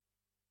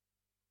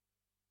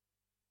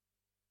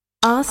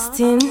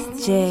Austin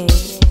J.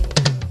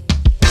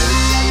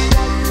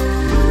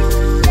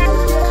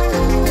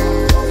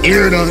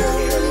 Hear that?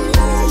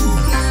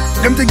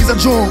 Them think it's a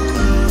joke.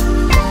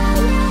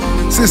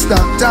 Sister,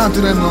 talk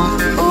to them now.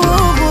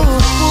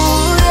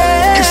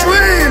 Yeah. It's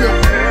real.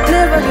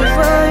 Never give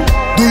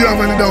up. Do you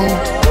have any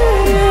doubt?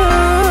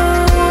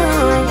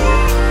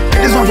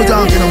 This one for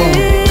talking about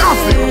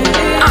nothing.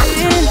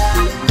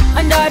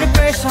 Under the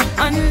pressure,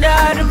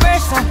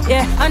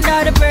 yeah,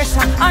 under the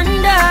pressure.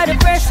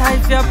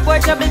 If your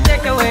porch up and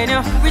take away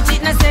now, we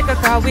cheat and take a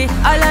car, we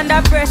all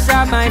under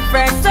pressure, my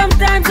friend.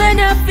 Sometimes when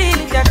you feel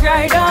it, you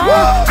cry down.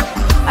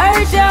 I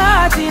hurt your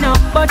heart, you know,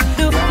 but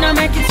do not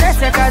make it stress,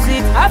 cause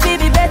it happy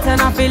be better,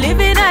 not feel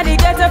living at the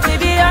ghetto, feel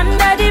be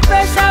under the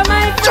pressure,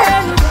 my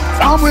friend.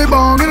 I'm way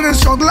born in the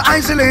struggle,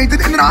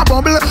 isolated in a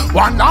bubble.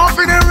 One half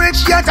for the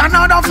rich, yet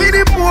another for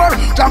the poor.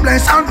 God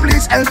bless and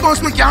please help us,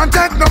 we can't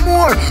take no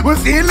more. We're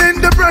feeling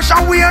the pressure,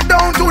 we are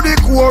down to the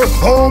core.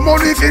 Oh,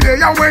 money for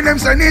the and when them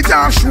send it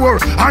offshore.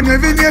 And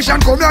every nation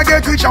come here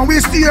get rich and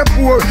we stay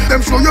poor.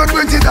 Them show you $20,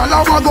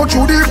 we go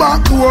through the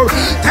back door.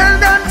 Tell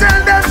them,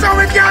 so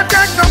we can't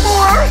take no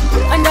more.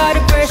 Under the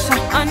pressure,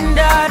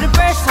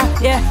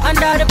 yeah,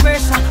 under the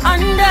pressure.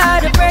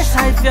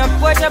 If your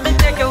porch up and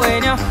take away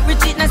now, we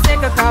cheat and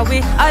take a car,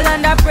 we all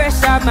under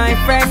pressure, my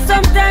friend.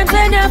 Sometimes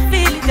when you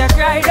feel it, you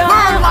cry down.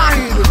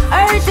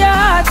 I hurt your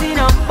heart, you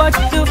know, but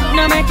do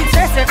not make it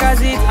stress,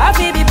 cause it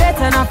happy be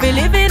better, not feel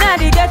living at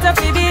the ghetto,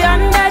 feel be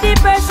under the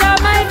pressure,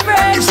 my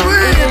friend.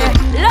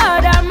 Yeah.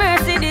 Lord have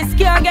mercy, this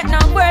can't get no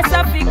worse.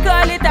 I feel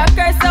call it a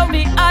curse, so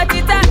me heart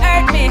it a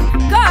hurt me.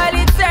 Call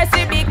it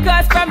thirsty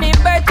because from me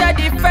birth to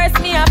the first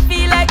me, I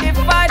feel like the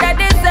father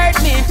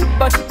desert me.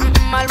 But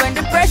all when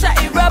the pressure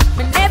erupt,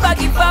 me never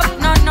give up.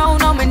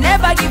 No, me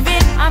never give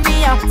in. And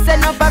me up,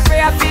 send up a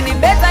prayer for the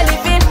better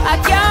living. I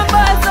can't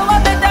ball, so I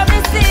better me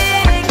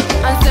sing.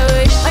 And so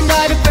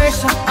under the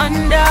pressure,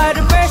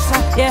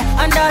 yeah,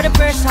 under the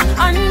pressure.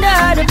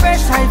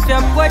 If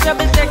your porch up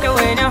and take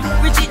away now,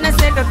 we cheat and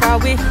take a car,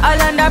 we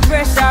all under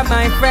pressure,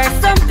 my friend.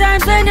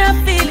 Sometimes when you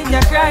feel it,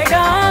 you cry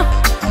down.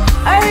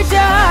 I hurt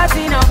your heart,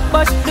 you know,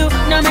 but do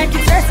not make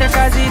it stress,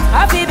 cause it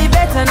happy be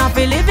better, not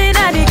be living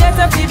at the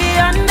ghetto, be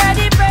under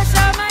the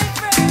pressure, my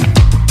friend.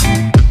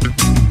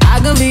 I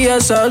can be your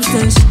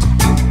substance.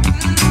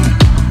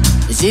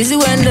 It's easy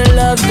when the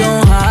love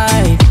don't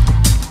hide.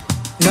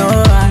 No,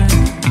 I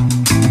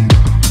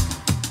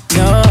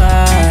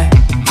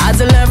had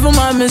to learn from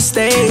my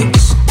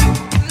mistakes.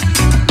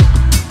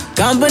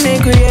 Company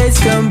creates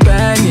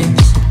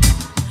companions.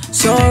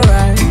 So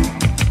right,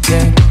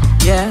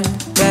 yeah.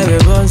 Baby,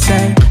 both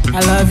say, I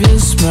love your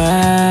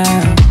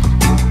smile.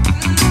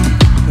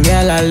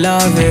 Girl, I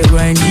love it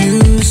when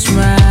you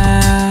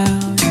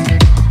smile.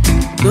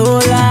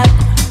 Dolan,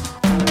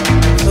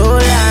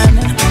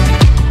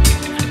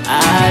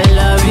 I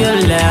love your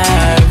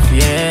laugh,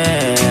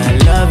 yeah. I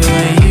love it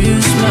when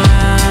you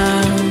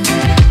smile.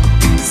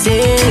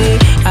 Say,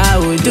 I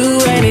would do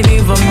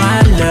anything for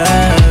my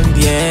love,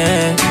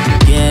 yeah.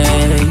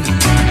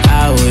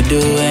 I would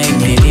do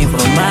anything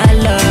for my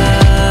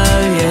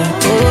love, yeah.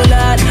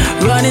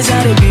 Run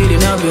inside the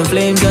beating up your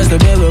flame just to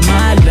be with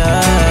my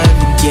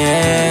love.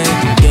 Yeah.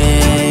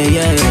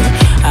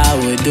 I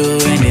would do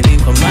anything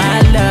for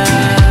my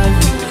love.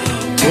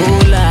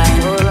 Hold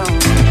on.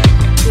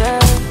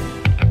 Yeah.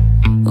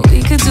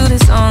 We could do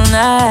this all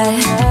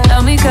night.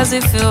 Love me cause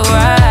it feel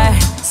right.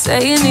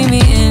 Say you need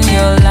me in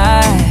your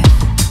life.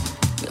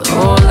 Your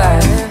whole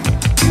life.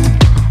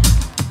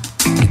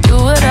 You do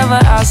whatever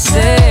I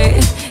say.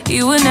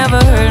 You would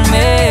never hurt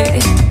me.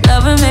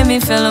 Loving made me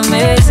feel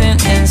amazing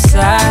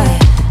inside.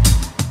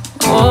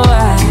 Oh,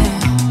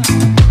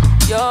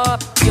 you're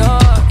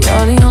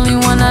the only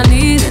one I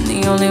need and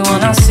the only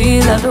one I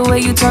see. Love the way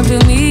you talk to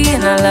me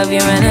and I love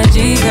your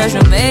energy, cause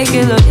you make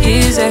it look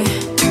easy.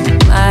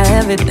 My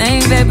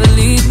everything, babe,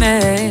 believe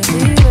me.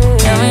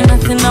 There ain't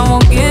nothing I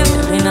won't give,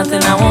 there ain't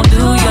nothing I won't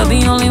do. You're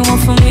the only one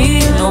for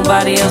me,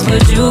 nobody else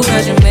but you,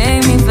 cause you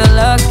made me feel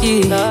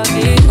lucky.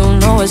 You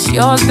know it's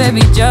yours,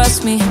 baby,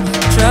 just me.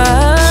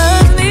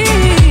 Trust me,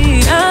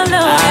 I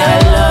know. I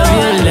love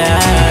your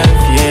laugh,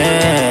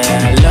 yeah.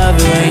 I love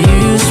it when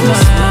you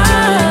smile.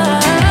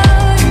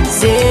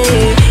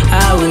 Say,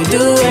 I would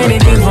do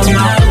anything for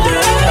my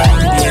love,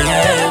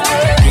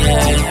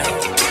 yeah.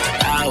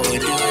 I would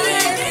do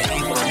anything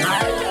for my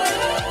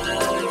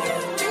love.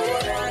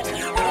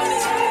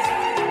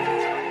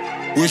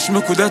 Wish me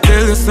coulda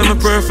tell you I'm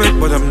perfect,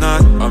 but I'm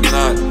not.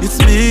 It's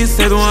me,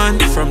 said one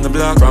from the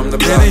block.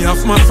 Many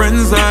of my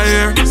friends are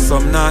here,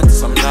 some not.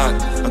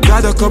 I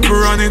got a couple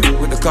running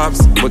with the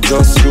cops, but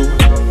just you.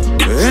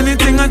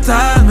 Anything at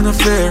all, me no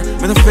fear.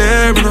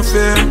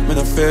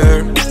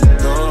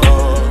 No,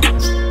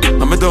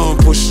 and me don't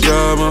push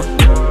drama,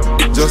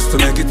 just to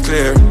make it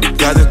clear.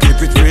 Gotta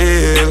keep it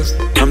real.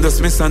 I'm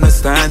just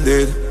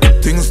misunderstanding.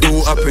 Things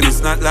do happen,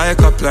 it's not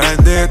like I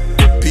planned it.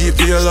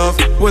 People you love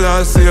will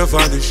all see you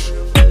vanish.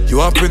 You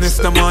happiness,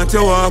 the month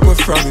you walk away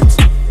from it.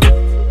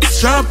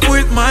 Sharp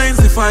with minds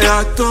if I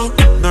had to.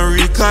 No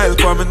recoil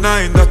for me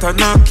 9 that I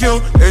knock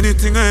you.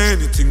 Anything or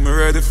anything me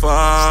ready for.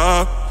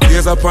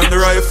 Gaze up on the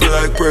rifle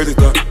like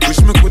Predator. Wish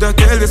me coulda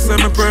tell you say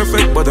me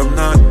perfect, but I'm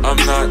not.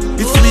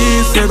 It's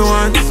me, said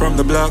one from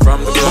the block.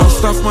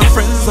 Most of my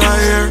friends are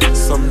here,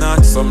 some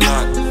not.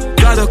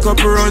 Got a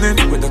couple running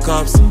with the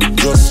cops,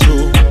 just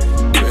true.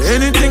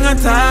 Anything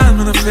at all,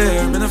 me no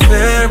fear.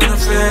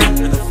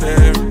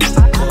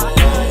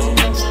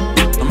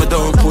 I'ma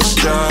don't push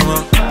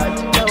drama.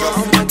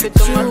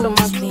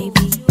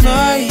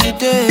 My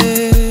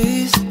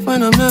days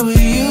when I'm not with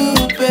you,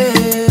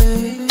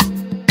 babe.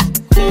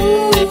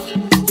 Ooh,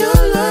 your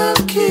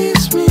love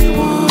keeps me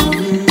warm.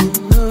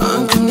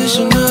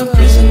 Unconditional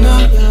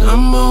prisoner,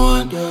 number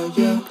one.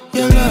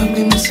 Your love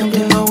give me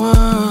something I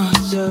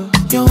want.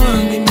 Your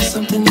one give me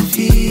something to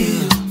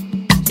feel.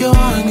 Your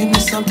one give me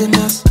something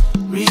that's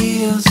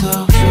real,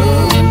 so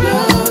true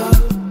love.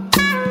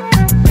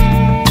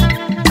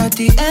 At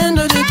the end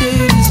of the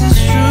day, this is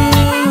true.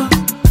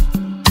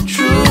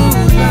 True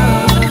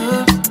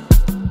love.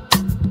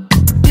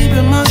 Deep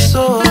in my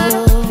soul,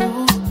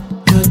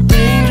 you're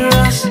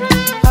dangerous.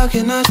 How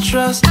can I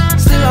trust?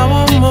 Still I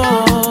want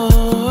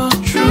more.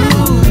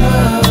 True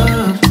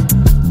love.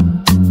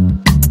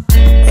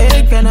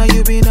 Hey, can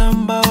you be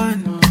number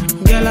one?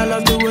 Girl, I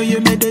love the way you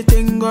made the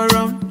thing go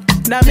round.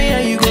 Now me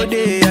and you go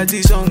there as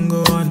the song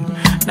go on.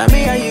 Now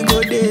me and you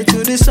go there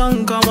till the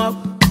sun come up.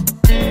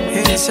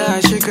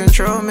 Inside she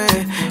control me.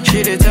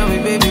 She did tell me,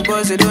 baby,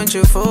 boss, don't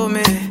you fool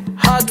me.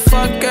 Hot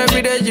fuck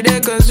every day, she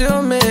dey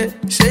consume me.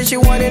 Say she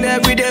want it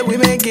every day, we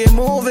making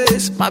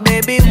movies. My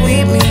baby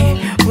with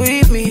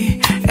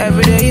me.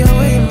 Every day you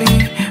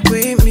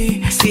with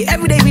me. See,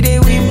 every day we dey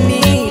with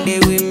me, they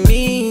with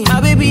me. My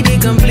baby, they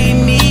complete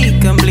me.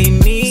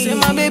 Say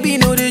my baby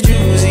know the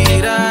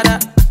juicy, da.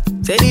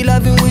 Say the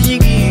loving what she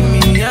give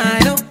me, I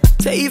know.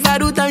 Say if I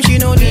do time, she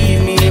don't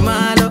leave me,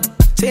 my love.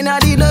 Say now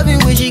the loving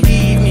what she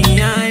give me,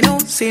 I know.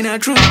 Say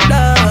not true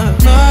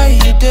love. My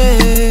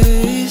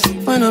days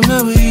when I'm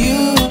not with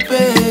you,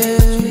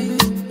 babe.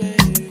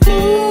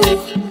 Ooh,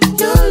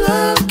 your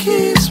love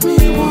keeps me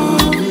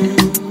warm.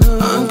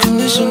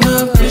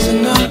 Unconditional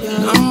prisoner,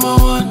 number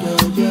one.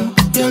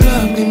 Your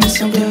love give me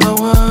something I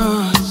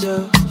want.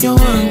 Your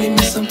one give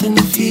me something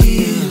to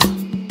feel.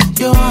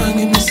 Your one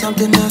give me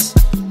something that's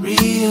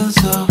real,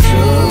 so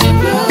true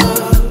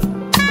love.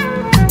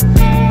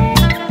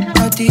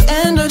 At the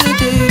end of the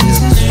day,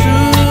 this is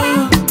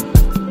true.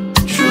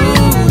 True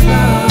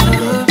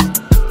love.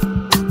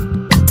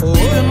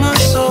 Deep in my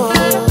soul,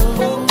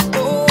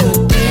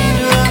 you're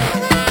dangerous.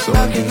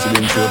 Some things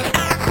been true.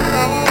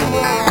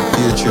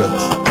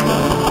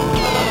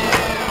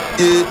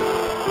 Yeah,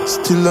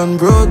 still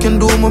unbroken,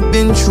 though I've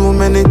been through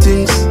many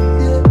things.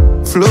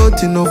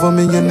 Floating over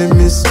me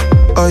enemies.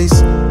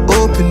 Eyes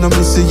open, and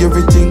me see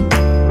everything.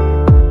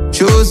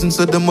 Chosen,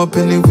 so them up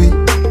anyway.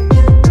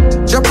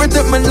 Just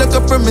protect me like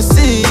a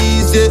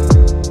premises, yeah.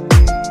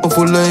 I'm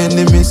full of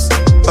enemies.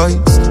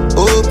 Eyes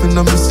open,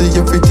 and me see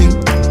everything.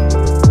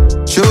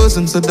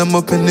 Chosen, so them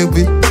up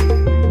anyway.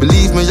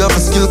 Believe me, you have a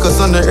skill,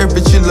 cause on the every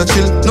chill.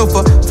 No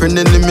for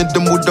friend enemy,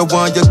 them woulda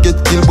want you get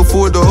killed.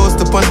 Before the host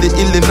upon the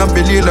hill, and I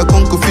believe like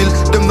Uncle Phil.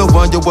 Them no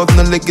want you have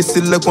no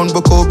legacy like one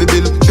Kobe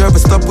Bill. Try to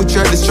stop with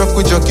try distract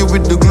with jockey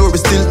with the glory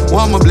still.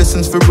 Want my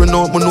blessings for run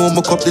out, my know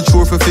my cup the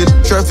chore fulfill.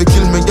 Try to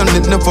kill me, and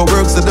it never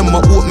works, so them I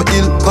hope me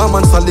ill. Calm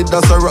and solid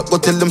as a rock, go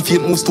tell them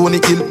feet move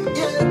Stony Hill.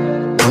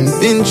 I've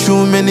been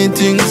through many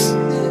things.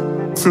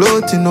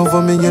 Floating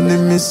over me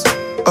enemies.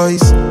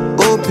 Eyes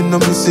open, and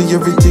me see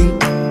everything.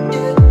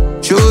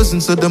 Chosen,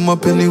 so them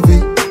up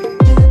anyway.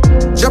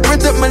 Just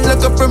protect me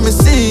like a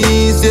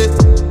premises, yeah.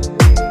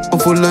 I'm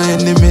full of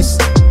enemies.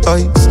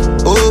 Eyes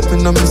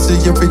open, and me see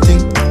everything.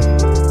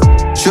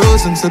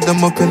 Chosen, so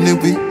them up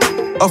anyway.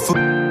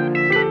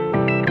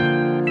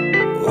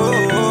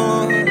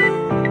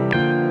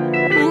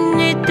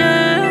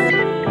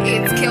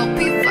 It's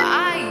Kelpie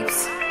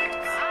vibes.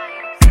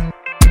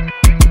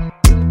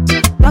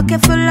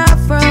 Bucket full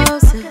of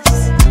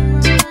roses.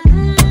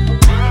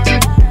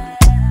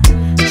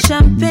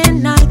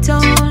 Champagne night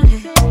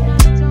only.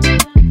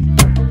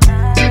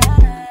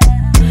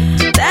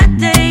 That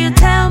day you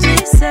tell me,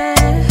 say,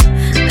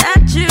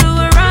 that you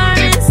were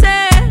running,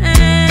 saying,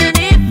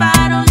 if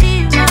I don't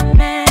leave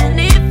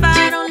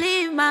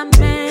my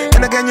man.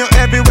 And again, you're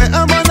everywhere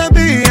I wanna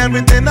be,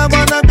 everything I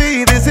wanna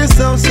be. This is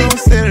so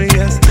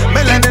serious.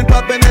 Melanin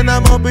popping and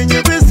I'm hoping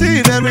you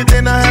receive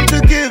everything I have to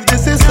give.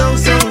 This is so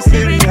serious.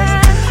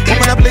 I'm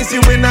gonna place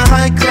you in a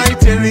high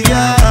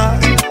criteria.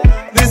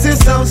 This is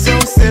so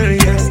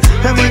serious.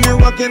 And when you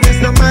walk in, it's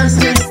the mass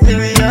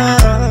hysteria.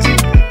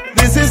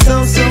 This is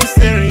so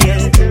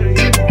serious.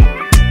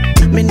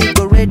 Me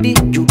niko ready,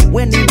 you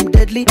when him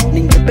deadly.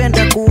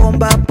 Ningependa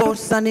kuomba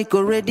posa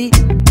niko ready.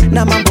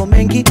 Na mambo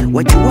mengi,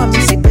 wajua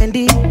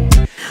misipendi.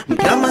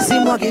 Mtama si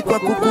mwagi kwa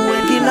kuku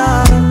wengi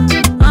na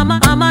I'm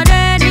a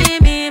daddy,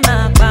 me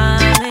my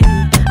family.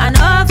 I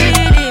know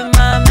feeling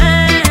my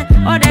man.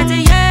 Oh, that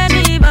you hear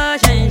me, but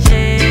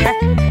shit.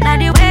 Now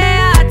the way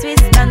I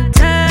twist and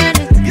turn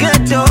it.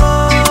 Ghetto,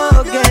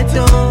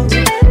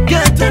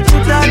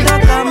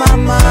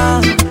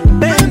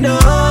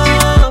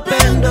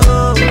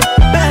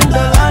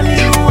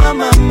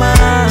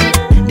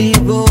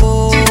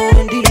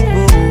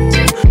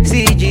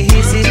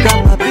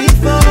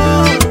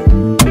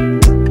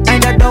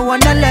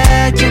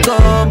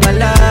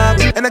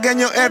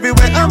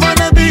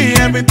 wanna be,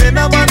 everything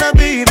I wanna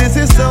be. This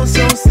is so,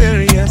 so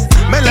serious.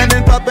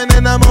 Melanin popping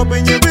and I'm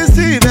hoping you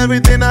receive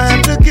everything I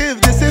have to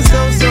give. This is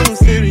so, so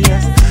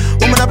serious.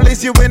 Woman, I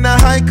place you in a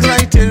high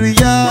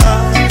criteria.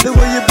 The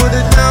way you put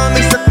it down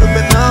is a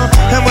criminal,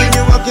 and when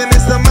you walk in,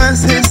 it's a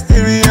mass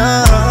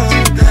hysteria.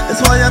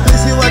 That's why I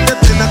place you at the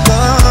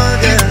pinnacle,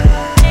 yeah.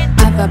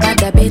 Have a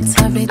bad bit,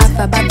 have it. Have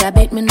a bad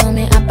bit, me know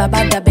me. Have a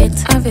bad bit,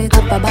 have it.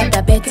 Have a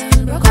bad bit,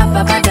 have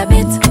a bad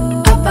bit.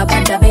 Have a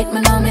bad bit,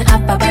 me know me.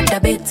 Have a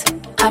bad bit.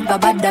 Have a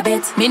bad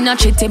bit. Me no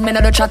cheating, me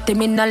no do chatting,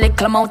 me no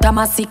little amount of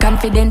massy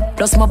confident.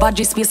 Plus my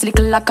body space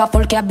little like a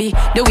full cabby.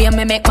 The way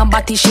me make my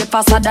body shape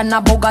faster than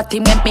a Bugatti.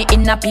 Make me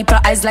in a people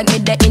eyes like me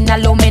the in a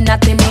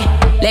Illuminati me.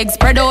 Legs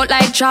spread out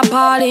like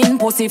trampoline.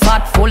 Pussy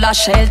fat full of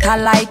shelter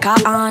like a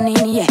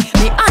awning. Yeah,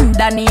 me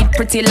underneath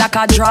pretty like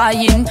a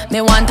drying. Me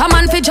want a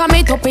man fi jam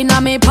it up in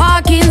a me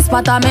parking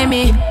spot. A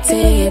me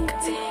take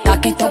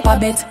tack it up a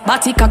bit.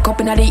 Body cock up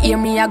inna the ear,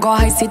 me I go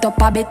high sit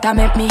up a bit. A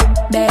make me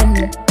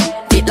bend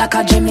it like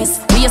a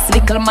gymnast. Waist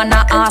little man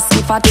a ask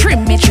if I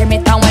trim it.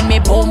 And when me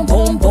boom,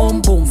 boom,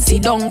 boom, boom,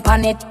 sit down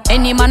pan it.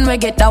 Any man we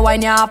get that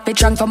wine, you have to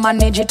trunk to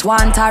manage it.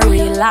 Want a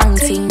real long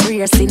thing,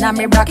 brace in a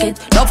me bracket.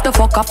 Love to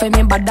fuck off in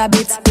me bad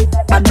habits,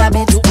 bad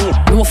habits.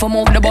 Know for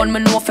move the bun, me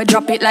know for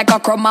drop it like a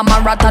crumb a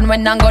marathon.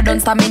 When I go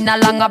down, stamina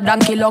long up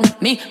donkey long.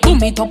 Me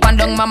boom it up and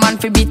down, my man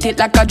fi beat it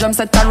like a drum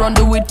set around.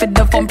 Do it for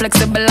the fun,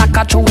 flexible like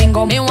a chewing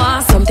gum. Me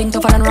want something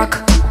tougher than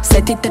rock.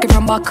 Set it, take it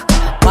from back.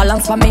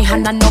 Balance for me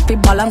hand and no fi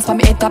balance for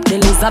me head up. The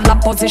lizard la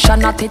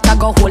position at it, I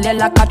go hold it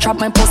like a trap.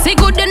 My pussy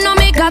good, then no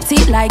me got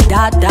it like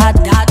that.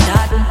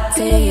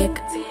 Take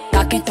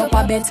tack it up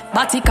a bit.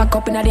 Body cock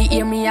up inna the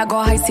ear, me I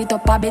go high sit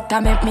up a bit.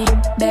 And make me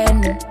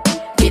bend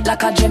it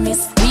like a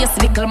gymnast.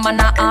 Waist little man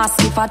a ask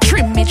if I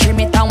trim it.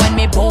 And when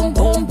me boom,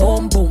 boom,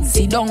 boom, boom,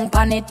 sit down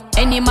pan it.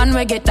 Any man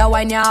we get that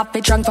wine, you have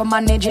to trunk to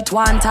manage it.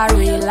 Want a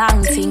real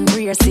long thing,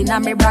 brace in a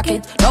me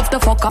bracket. Love to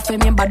fuck off in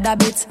me bad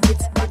habits.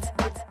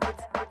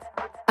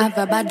 Have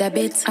a bad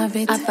bit, have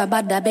it. Have a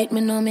bad bit,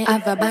 me know me.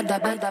 Have a bad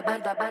bit.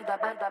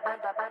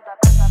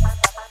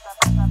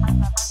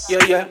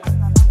 Yeah.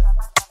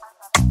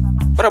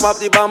 What about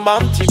the bam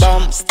bam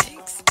bam?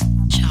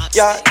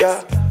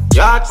 Yeah.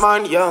 Yacht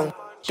man young,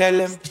 tell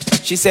him.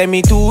 She say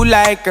me too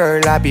like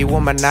girl, I be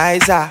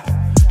womanizer.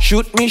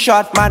 Shoot me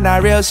shot, man,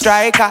 a real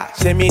striker.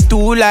 Say me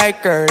too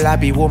like girl, I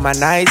be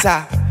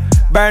womanizer.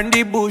 Burn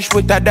the bush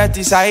with a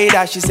dirty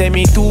cider. She say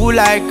me too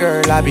like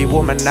girl, I be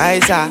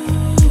womanizer.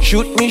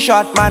 Shoot me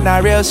shot, man,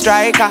 a real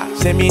striker.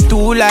 Say me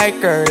too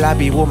like girl, I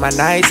be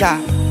womanizer.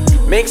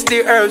 Mix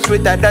the herbs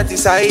with a dirty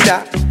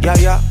cider.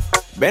 Yeah.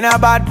 Been a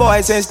bad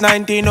boy since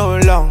 19 oh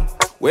long.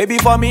 Way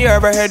before me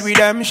ever heard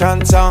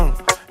redemption song.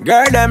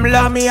 Girl, them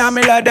love me and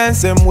me love them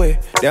same way.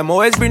 Them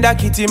always bring that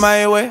kitty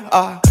my way.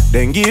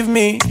 Then give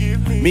me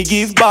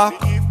give back.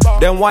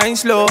 Them wine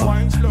slow,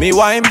 me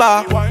wine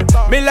back.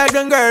 Me like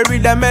a girl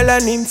with a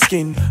melanin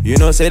skin. You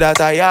know say that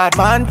I had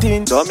man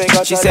thing.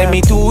 She say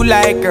me too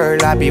like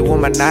girl, I be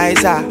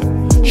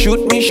womanizer.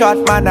 Shoot me shot,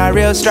 man, a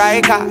real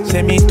striker.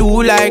 Say me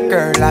too like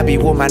girl, I be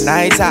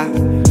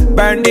womanizer.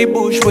 Burn the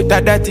bush with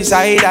a dirty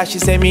cider. She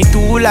say me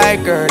too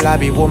like girl, I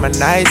be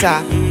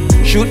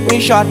womanizer. Shoot me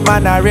shot,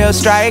 man, a real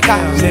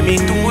striker. Say me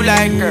too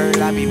like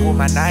girl, I be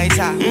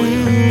womanizer.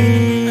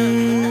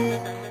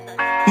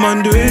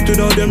 Man do it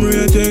without them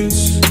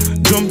ratings.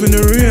 Jump in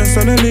the race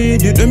and I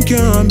lead it. Them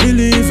can't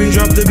believe it.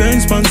 Drop the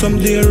bench span some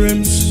clear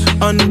rims.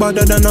 And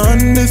better than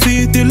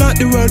undefeated. Like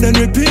the word and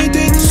repeat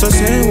it. So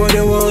say what they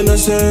wanna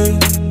say.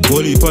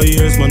 Holy for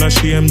years, man, I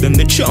shame them.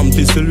 The champ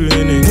is still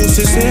reigning.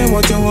 Pussy say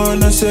what you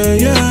wanna say,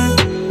 yeah.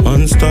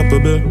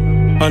 Unstoppable,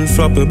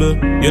 unflappable.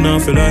 You know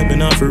feel like me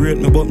not for rate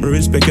me, but me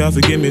respect you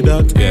for give me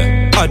that.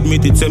 Yeah.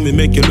 Admit it, say me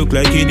make you look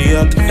like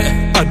idiot.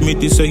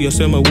 Admit it, say you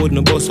say me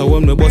wouldn't boss. I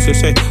want me boss, you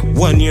say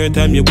 1 year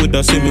time you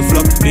woulda see me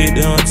flop. Play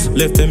dance,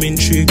 left them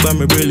intrigued by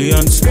my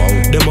brilliance. Wow.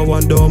 Them I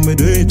wonder how me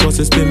do it, what's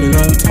a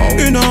stimulant. Wow.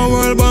 In a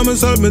world by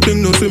myself, me think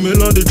no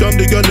similar. The champ,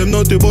 they got them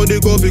naughty, but they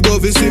go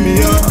fi see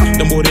me,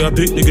 yeah. Them boy they a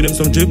pick, they give them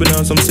some dribble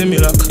and some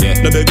similar. Yeah.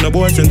 No beg no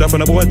boyfriend, that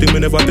from a boy thing, me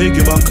never take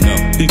you back. No.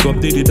 Pick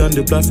up, did it on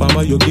the platform,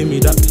 you give me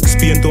that.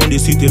 Spain town,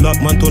 the city lock,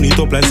 man, turn it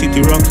up like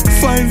City Rock.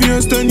 5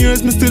 years, 10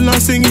 years, me still a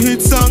sing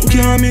hit song.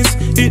 Can't miss,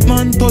 it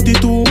man,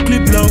 32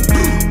 clip long.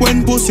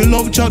 When pussy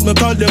love chat, me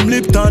call them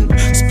Lipton.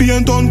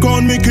 Spain town,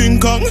 call me King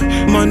Kong.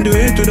 Man do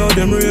it without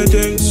them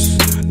ratings.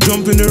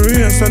 Jump in the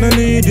race and I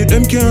lead it.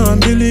 Them can't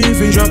believe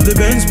it. Drop the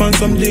bench span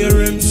some clear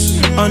rims.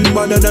 And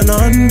better than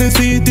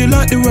undefeated.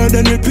 Like the word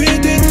and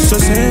repeat it. So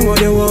say what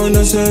they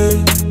wanna say.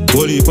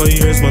 Holy for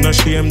years, man, I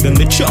shame them.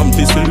 The champ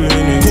is still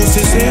reigning.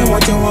 Pussy say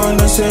what you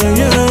wanna say,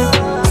 yeah.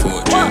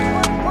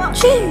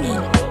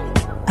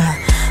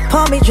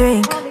 Pour me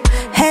drink,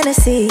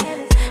 Hennessy,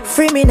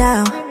 free me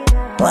now.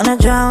 Wanna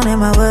drown in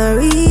my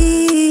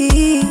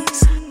worries.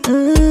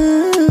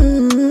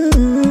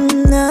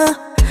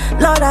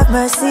 Lord have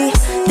mercy,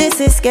 this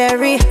is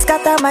scary.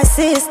 Scatter my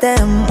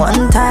system,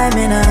 one time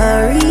in a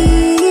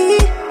hurry.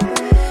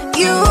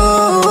 You,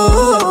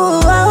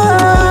 oh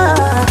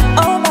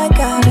my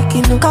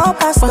God, call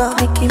past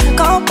faster.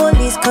 Call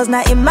police, cause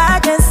not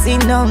emergency,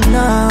 no,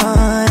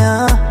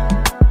 yeah.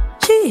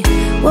 Gee,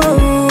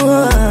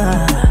 whoa.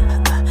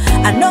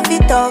 I know if you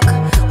talk,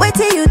 wait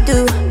till you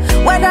do.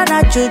 Whether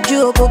not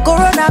juju, go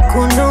corona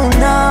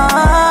kununa.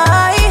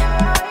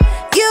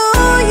 You.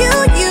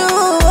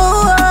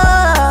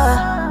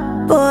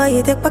 Boy,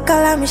 you take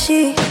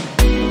pakalamishi.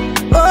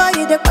 Boy,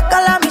 you take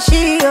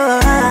pakalamishi.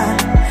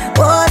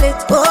 Hold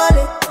it.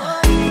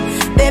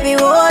 Baby,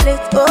 hold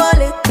it.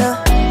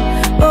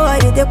 Boy,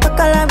 you take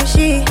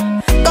pakalamishi.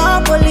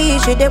 Call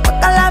police, you take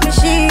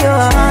pakalamishi.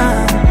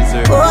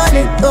 Hold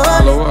it.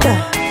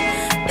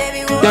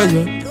 Baby, hold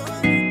it.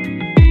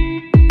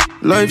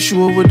 Life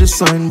show with the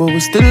sign, but we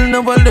still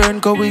never learn,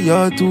 cause we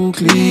are too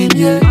clean,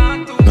 yeah.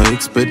 No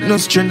expect no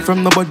strength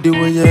from nobody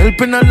where you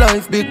helping a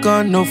life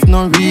because enough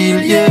not real,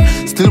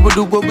 yeah. Still we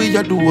do what we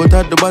are do what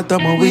at the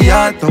bottom of we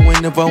heart, and we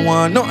never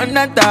want nothing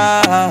at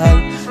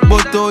all.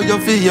 But how you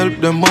feel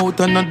help them out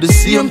and not the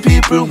same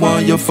people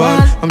want you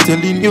fall. I'm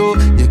telling you,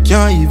 you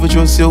can't even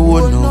trust your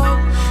own now.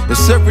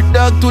 It's every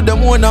dog to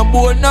them one and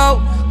born now.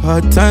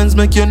 Hard times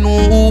make you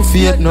know who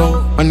fake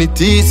now. And it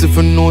is if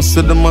you know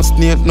so them must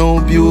need no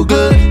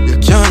bugle. You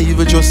can't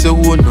even trust your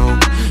own now.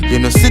 You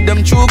know see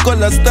them true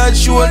colors start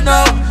show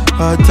now.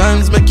 Hard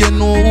times make you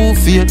know who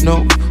fake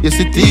now. Yes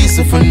it is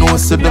if you know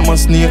so them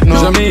must need no.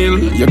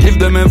 Jamil, you give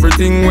them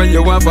everything when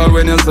you have all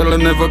when you sell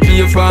them never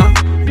pay for.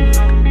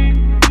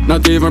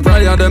 Not even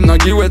prayer them not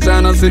give a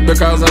chance to sit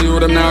because of you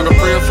them not go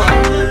pray for.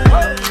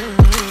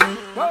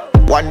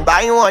 One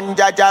by one,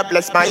 Jaja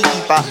bless my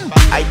keeper.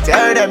 I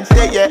tell them,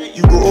 say yeah,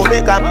 you go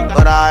make up,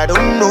 but I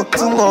don't know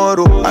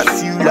tomorrow. I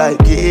feel like,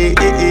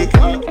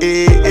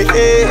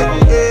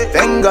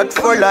 Thank God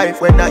for life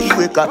when I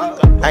wake up.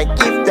 I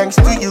give thanks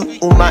to you,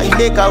 who my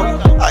make out.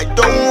 I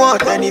don't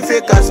want any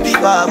fakers,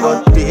 people,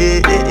 but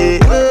make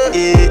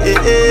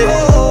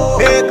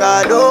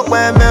a dope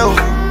when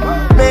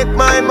make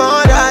my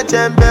mother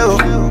tremble.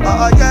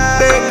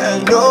 Make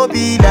it no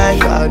be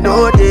like I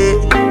know they.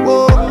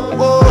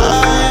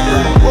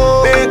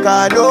 Make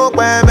a dope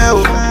when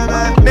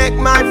make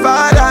my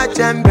father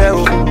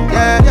tremble.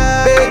 Yeah,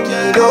 make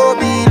it no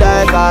be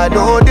like I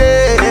know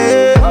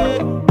they.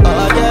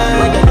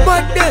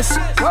 But this,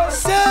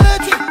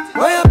 set it.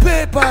 Where your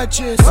paper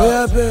chase?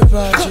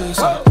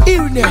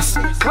 Illness,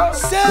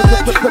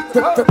 set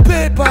it.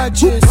 Paper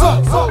chase.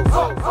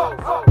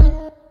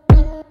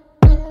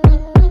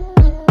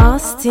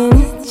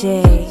 Austin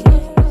J.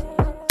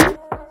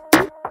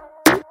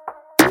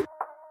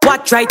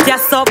 Watch right,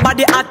 yes, so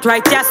body hot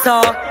right, yes,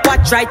 so.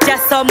 Watch right,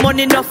 yes, so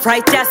money enough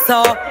right, yes,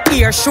 so.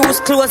 Ear, shoes,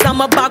 clothes, and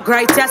my bag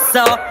right, yes,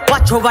 so.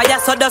 Watch over,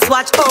 yes, so just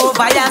watch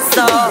over, yes,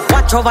 so.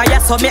 Watch over,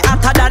 yes, so me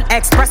hotter than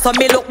express, so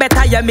me look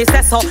better, yeah, me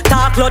say so.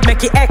 Talk loud,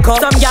 make it echo.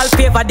 Some gal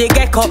favor the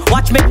gecko.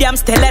 Watch me damn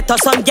stiletto.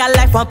 Some gal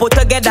life one put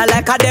together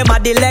like a dem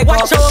at the Lego.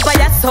 Watch over,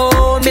 yes,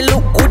 so me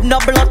look good, no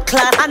blood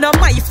clot. And no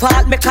my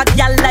fault, make a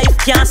gal life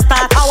can't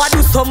start. I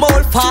do some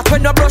old fart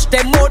when no brush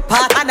them mouth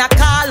part. And I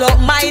call up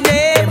my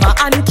name,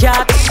 and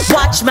cat.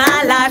 Watch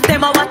my life,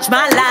 them a watch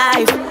my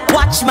life.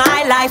 Watch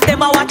my life,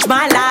 them a watch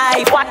my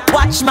life.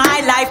 Watch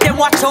my life, them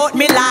watch out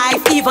me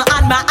life. Even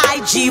on my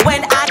IG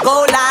when I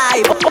go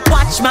live.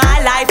 Watch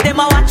my life, them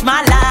a watch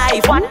my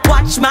life.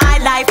 Watch my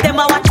life, them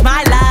a watch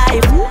my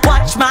life.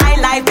 Watch my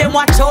life, them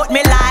watch out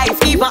me life.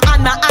 Even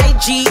on my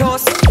IG.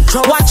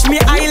 Watch me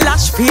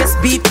eyelash, face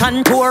beat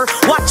contour.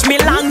 Watch me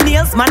long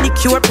nails,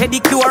 manicure,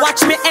 pedicure.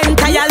 Watch me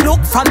entire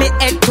look from me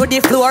head to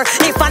the floor.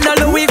 If I know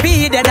Louis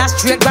V, then I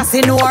straight grass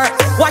in war.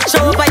 Watch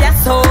over your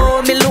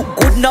soul, me look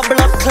good, no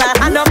blood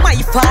clot. And no my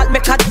fault,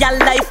 make a your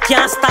life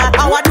can't start.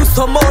 I do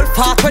some old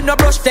fart when no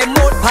brush them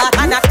old part.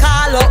 And I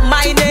call up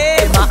my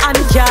name, and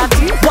cat.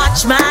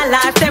 Watch my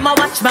life, them a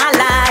watch my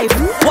life.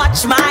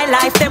 Watch my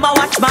life, them a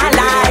watch my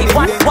life.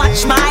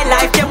 Watch my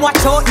life, them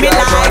watch out me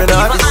life.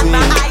 Even on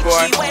my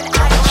IG when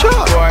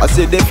I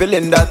say they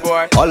feeling that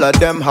all of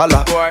them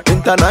holla.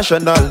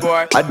 International,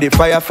 at the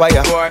fire.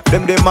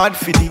 Them they mad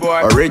for the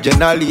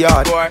original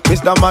yard.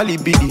 Mr. Mali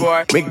Biddy,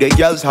 make the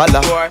girls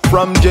holla.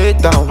 From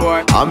J-Town,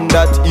 I'm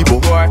that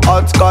Igbo.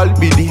 Hot call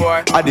Biddy,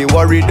 I they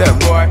worry them.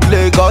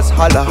 Lagos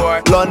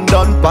holla,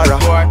 London para.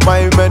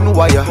 My men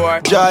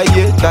wire,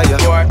 Jaya tire.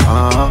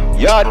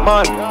 Yard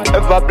man,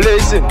 ever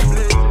blazing.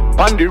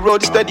 On the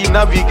road steady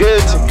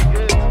navigating.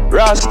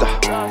 Rasta,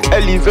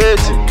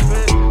 elevating.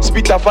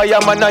 Spit a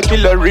fireman, a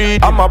killer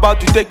read. I'm about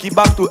to take it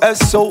back to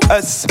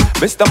SOS.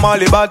 Mr.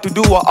 Marley about to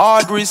do a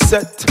hard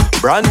reset.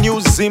 Brand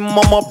new Zim,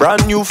 mama,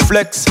 brand new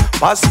flex.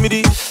 Pass me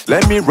the,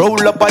 let me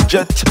roll up a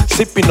jet.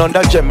 Sipping on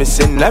that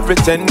Jemison,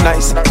 everything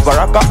nice.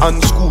 Baraka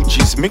and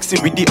Scoochies, mix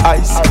it with the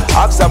ice.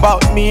 Ask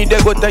about me,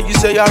 they go tell you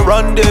say I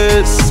run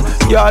this.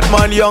 Yard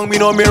man young, me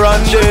know me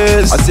run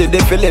this. I say they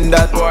feeling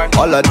that,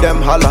 all of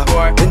them holla.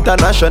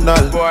 International,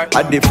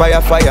 at the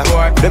fire.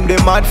 Them they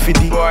mad for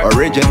the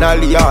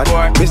original yard.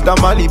 Mr.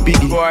 Mali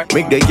Biddy,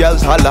 make the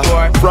girls holla.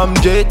 From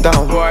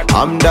J-Town,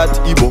 I'm that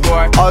Igbo.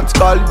 Out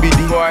call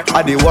Biddy,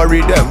 I they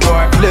worry them.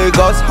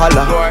 Lagos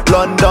holla,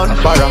 London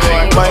para.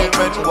 My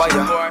red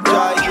wire.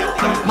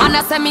 Man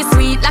a say me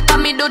sweet, like a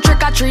me do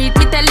trick or treat.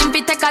 Me tell him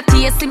fi take a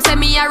taste, him say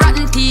me a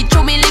rotten teeth.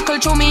 Chew me little,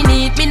 chew me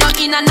neat. Me not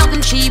in a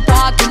nothing cheap.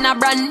 Walk in a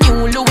brand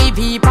new Louis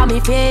V pa me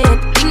feet.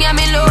 Thing ya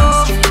me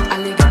love,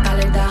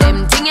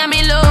 them thing ya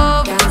me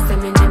love.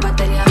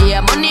 Be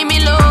a money me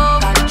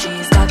love, got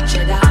cheese, got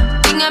cheddar.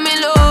 Thing ya me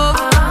love.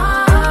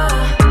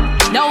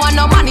 No want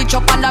no money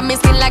chop under me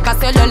skin like a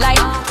cellulite.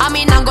 I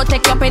mean I go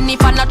take your penny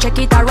if I not check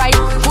it alright.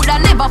 Coulda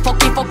never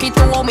fuck it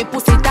to hold me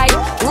pussy tight.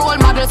 Role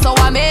model so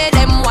I made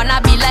them wanna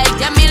be like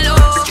them me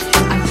love.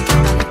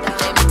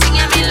 Everything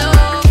ya me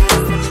love.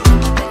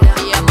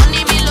 Yeah,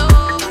 money me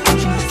love.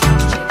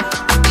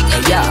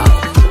 Yeah.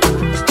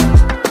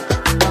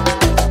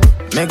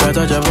 Make a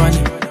touch upon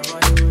it.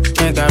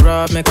 Make a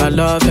rub, make a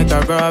love, make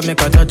a rub,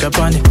 make a touch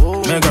upon it.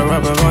 Make a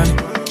rub upon it.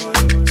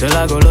 Till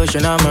I go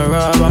lotion, I'ma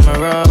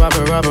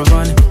rub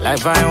upon it. Like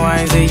fine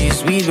wine, say you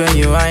sweet when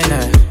you wine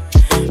her.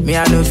 Me,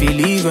 I don't feel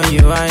leave when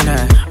you wine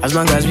her. As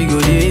long as we go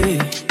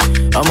there,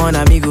 I'm on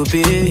a me go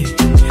pay.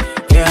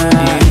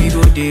 Yeah, we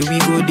go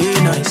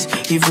there nice.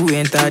 If we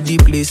enter the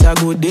place, I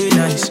go there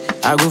nice.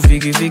 I go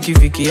fiki,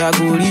 I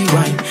go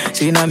rewind.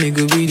 Say now me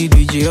go be the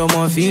DJ,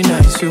 I'ma feel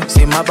nice. So,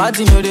 say my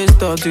party know they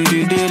start to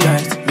the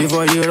daylight.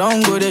 Before you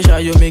run, go the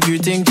shot, you make you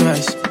think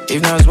twice.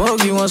 If not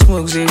smoke, you want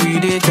smoke, say we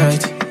day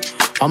tight.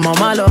 I'm on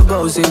my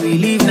logo, say we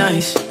live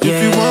nice. Yeah.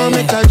 If you want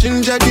me to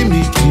ginger, give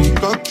me tea,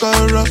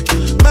 kokoro.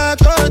 My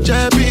coach,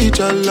 I be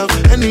your love.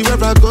 Anywhere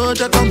I go,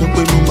 just come up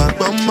with me, my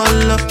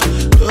love.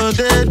 So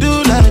they do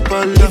like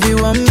Polo. If you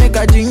want me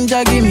to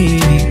ginger, give me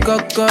the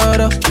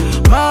kokoro.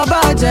 My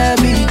badge, I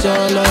be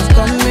your love.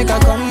 Come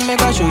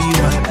make a show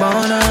you my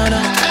banana.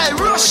 Hey,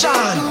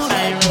 Russian.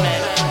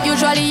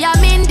 Usually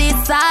I'm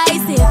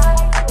indecisive,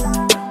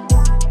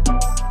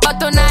 but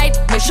tonight,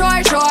 me sure.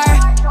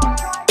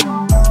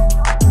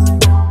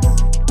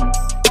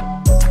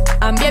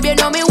 And baby, you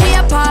know me way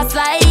past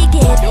like it.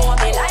 Don't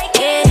be like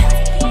it.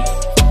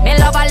 Me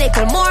love a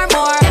little more.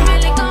 Give me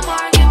little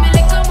more, give me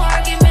little more,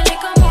 give me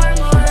little more.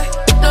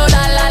 No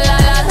la.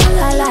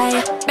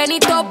 Bend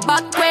it up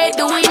back way,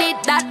 doing it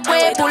that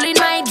way. Pulling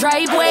my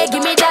driveway,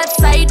 give me that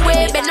side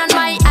way. Bend on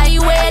my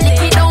highway,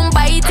 lick it down,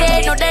 bite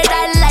it. No that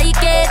I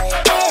like it.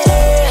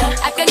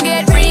 I can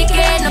get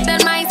freaky, no tell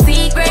my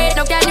secret.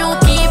 No can you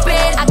keep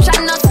it?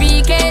 Action not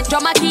speak it.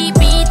 Drama keep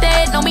beat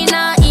it. No me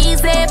not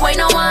easy, boy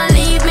no one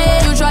leave me.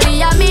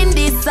 Usually I'm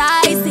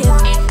indecisive,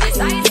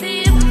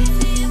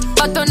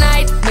 but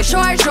tonight me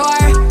sure.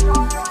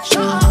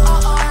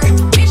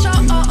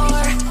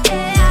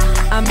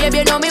 And baby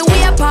you know me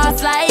way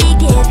past like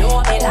it.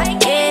 Don't be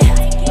like it.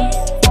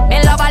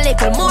 Me love a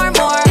little more.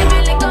 Give me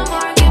little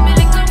more, give me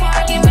little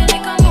more, give me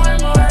little more.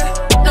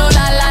 No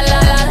la.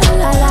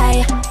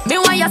 Me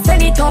want you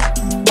send it up,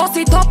 bust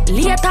it up.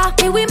 Later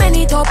me we man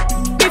it up.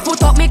 Me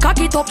foot up, me cock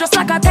it up just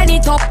like a penny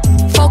top.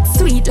 Fuck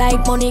sweet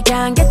like money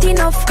can't get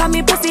enough. Cause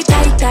me pussy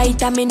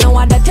tight and me know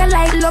what that you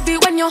like. Love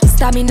it when you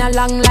stamina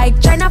long like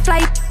China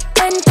flight.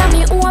 Enter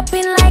me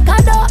open like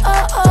a door.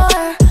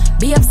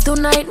 Babes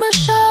tonight me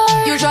sure.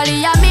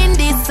 Usually I'm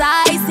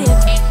indecisive,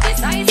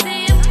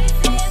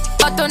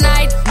 but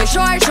tonight me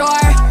sure.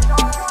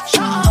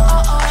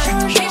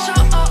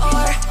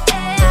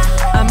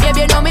 And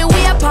baby you know me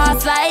way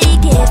past like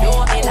it.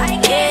 Don't be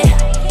like it.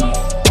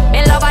 Me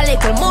love a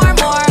little more.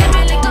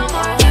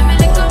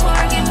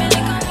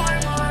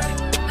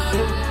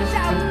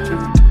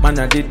 Man,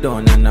 I did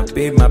done and I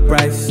pay my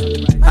price.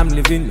 I'm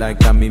living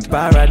like I'm in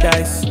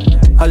paradise.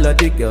 All of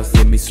the girls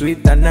say me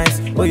sweet and nice.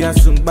 Oh yeah,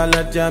 soon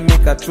balaja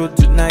make a throw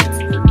tonight.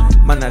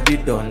 Man, I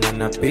did done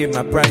and I pay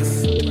my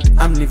price.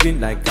 I'm living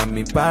like I'm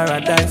in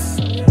paradise.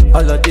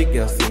 All of the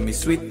girls say me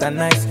sweet and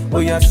nice. Oh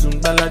yeah,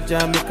 soon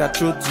balaja make a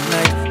throw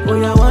tonight. Oh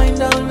yeah, wind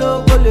down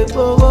low, go let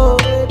go.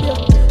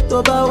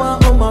 Toba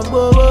one on my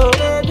bow.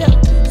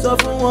 So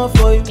for one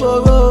for you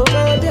go.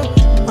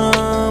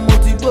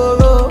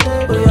 Multi-boro.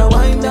 Oh yeah,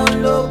 wind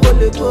down low, go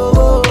let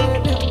go.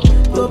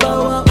 Toba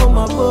one on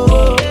my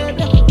bow.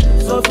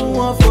 So for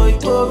one for you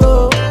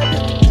go.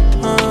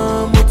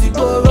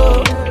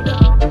 Multi-boro.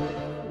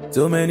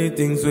 So many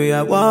things we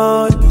I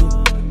want to,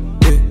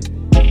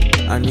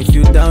 yeah. And if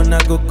you down, I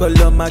go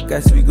call on my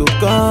guys, we go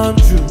come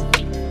true,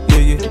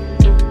 yeah.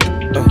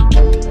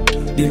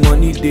 The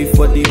money day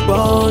for the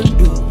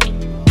bundle,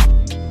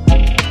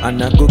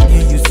 and I go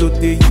give you so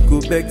day you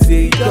go back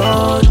say it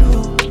all.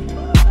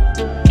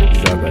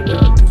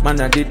 Man,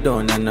 I did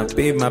done and I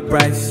pay my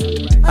price.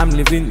 I'm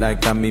living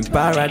like I'm in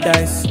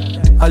paradise.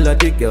 All of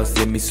the girls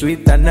say me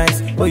sweet and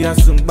nice. Oh yeah,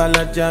 soon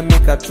balaja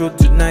make a throw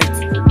tonight.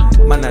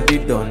 Man, I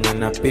did done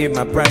and I pay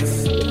my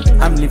price.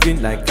 I'm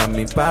living like I'm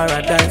in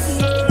paradise.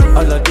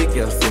 All of the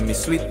girls say me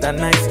sweet and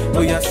nice.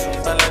 Oh yeah, soon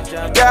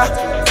balaja. Yeah.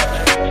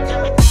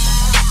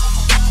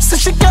 Say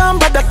she can't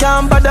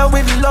bother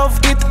with love,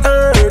 it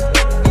hurt.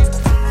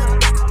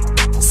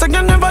 Say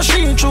you never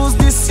she choose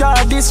this,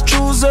 yeah, this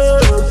choose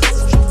her.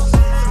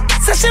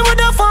 Say she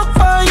woulda fuck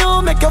for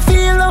you, make you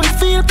feel how you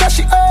feel, cause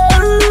she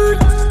hurt.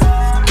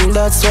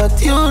 That's what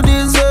you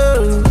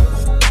deserve,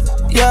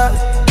 yeah.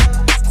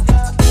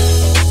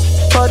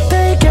 But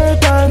take your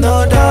time,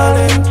 no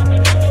darling.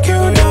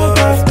 You don't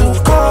have to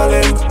call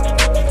him.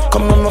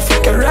 Come on, my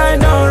fucker, right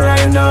now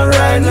in the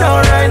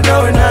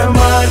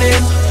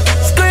morning.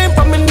 Scream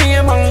for my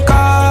name and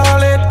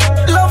call it.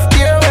 Love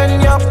you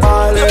when you're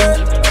falling.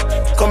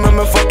 Come on,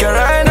 my fucker,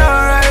 right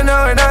now in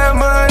the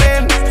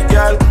morning.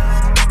 Girl,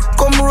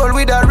 come roll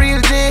with a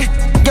real G.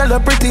 Girl, a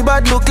pretty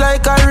bad look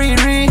like a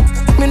Riri.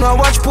 Me no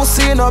watch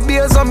pussy, no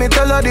beers, so me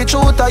tell her the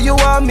truth, or you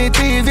want me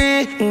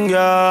TV.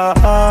 Girl,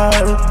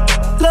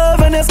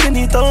 love and a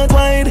skinny tongue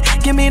wide.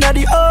 Give me na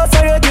the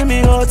outside, you give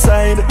me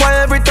outside. Why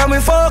every time we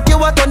fuck you,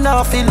 what on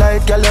I feel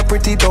like? Girl, you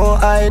pretty, don't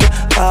hide.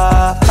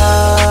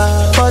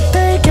 But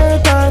take your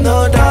time,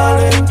 no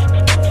darling.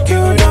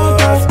 You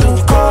don't have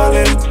to call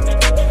him.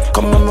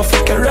 Come on, my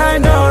fucker, right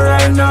now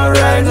in the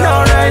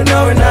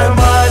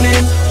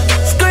morning.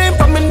 Scream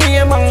for my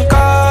name and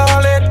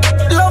call it.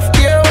 Love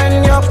you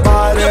when you're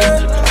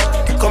falling.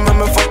 Come on,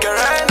 my fucker,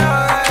 right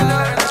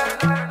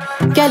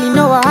now. Girl, you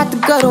know I had to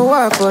go to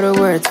work for the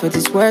words, for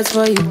these words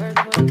for you.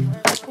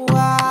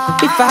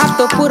 If I have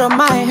to put on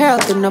my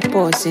health in the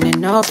post, in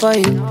enough for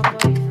you.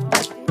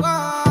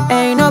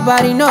 Ain't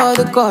nobody know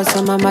the cause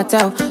of my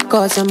matter,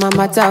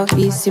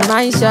 It's in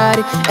my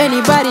shawty.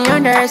 Anybody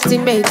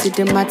underestimated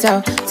the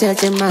matter, tell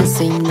them I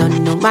say no,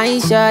 my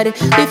shawty.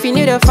 If you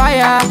need a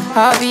fire,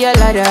 I'll be a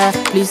ladder.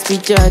 Please be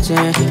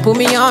judging, put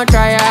me on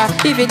trial.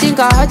 If you think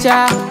I hurt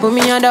ya, put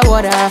me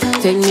underwater.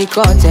 Take me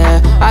caught,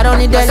 I don't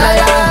need the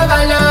light.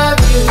 I love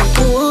you.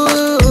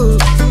 Ooh,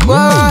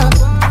 whoa.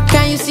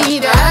 Can you see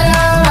that?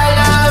 I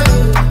love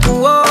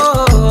you.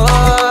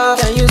 Whoa.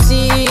 Can you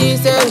see?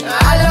 Say, I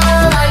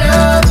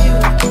love you.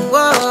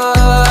 Whoa.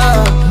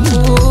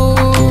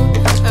 Ooh.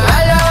 I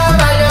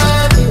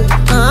love you.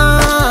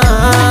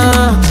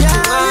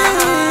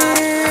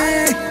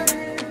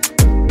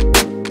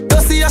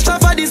 Don't see a shot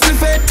for this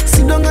buffet.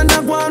 Sit down and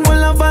have one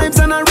while the vibes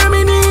and I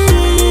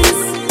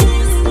reminisce.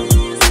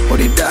 But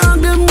the dog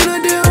them gonna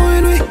do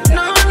with me.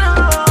 No.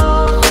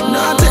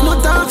 Nah, take no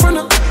talk from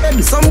no.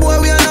 Some boy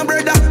we are no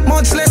brother,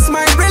 much less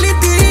my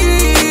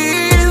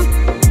relative.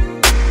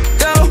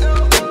 Yo,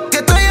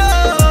 get to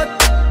your.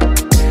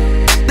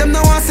 Them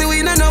no want see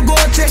we no go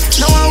check.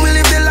 Now I will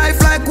live the life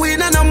like we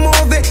no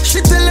movie. She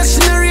tell us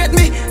she no rate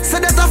me, say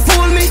that I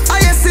fool me.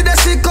 I see that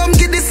she come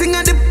get this thing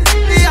at the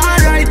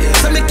alright.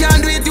 So me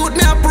can't do it, youth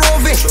me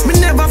approve it. Me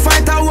never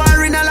fight a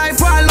war in a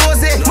life I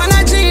lose it. Man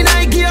I G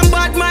I game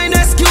bad mind,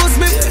 excuse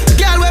me.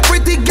 Girl we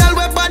pretty, girl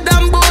we bad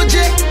and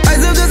bougie. I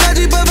say just a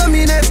jeep over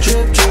me neck.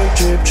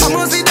 I'm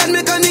gonna see that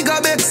make a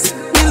nigga vex.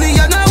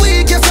 Million a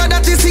week, yes so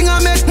that this thing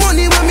I make.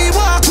 Money when me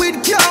walk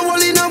with, can't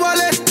hold in a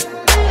wallet.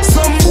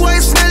 Some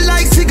boys smell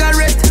like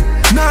cigarette.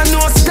 Nah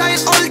no style,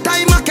 all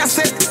time a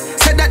cassette.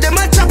 Said that them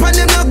a chop and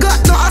them no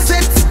got no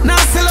asset. Now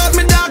sell out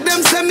me dog,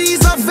 them say me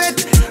is a vet.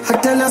 I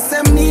tell her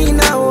say me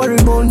now worry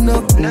about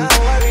no.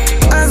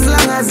 As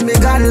long as me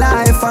got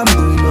life, I'm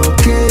doing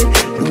okay,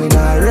 doing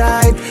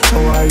alright. How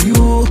are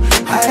you?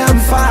 I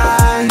am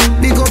fine.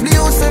 Big up the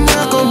house and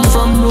I come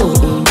from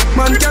no.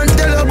 Man can't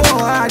tell about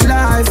hard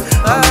life.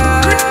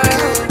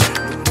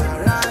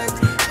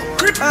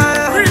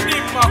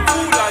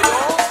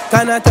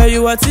 Can I tell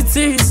you what it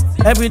is?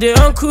 Every day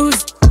on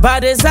cruise,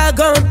 bad days are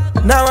gone.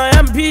 Now I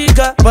am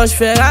bigger, but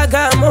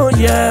Ferragamo,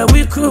 yeah,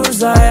 we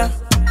cruise,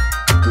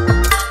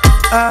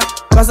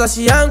 cause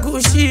she and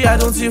Gucci, I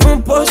don't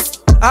even post.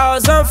 I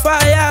was on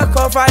fire,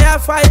 call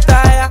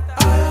firefighter,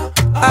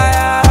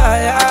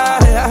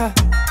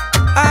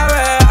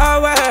 I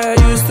wear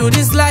used to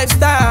this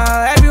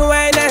lifestyle. Every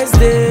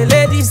Wednesday,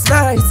 ladies'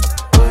 night.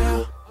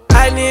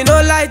 I need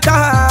no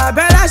lighter,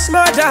 better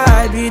smother,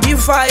 I be the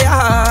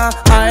fire.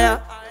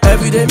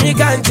 Every day me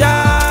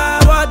ganja,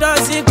 what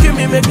does it kill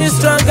me, make me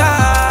stronger.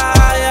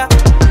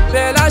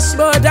 Bella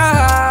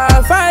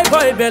smother, fight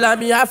boy, Bella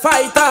me a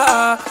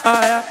fighter.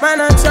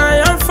 Man I try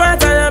and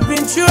fight and I've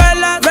been through a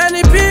lot.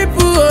 Many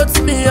people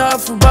hurt me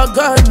off, but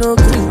God no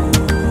clue.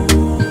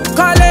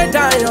 Call it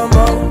down your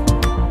mouth.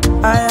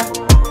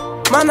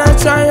 Man I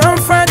try and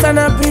fight and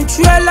I've been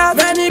through a lot.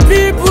 Many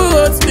people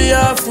hurt me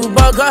off,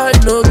 but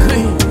God no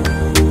clue.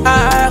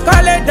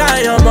 Call it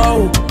down your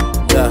mouth.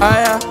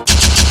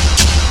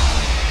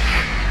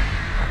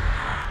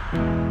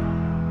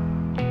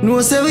 No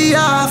say we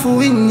have to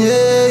win,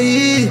 yeah.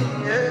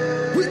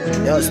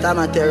 Yo, start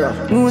my terror.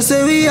 No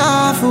say we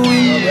have to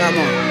win.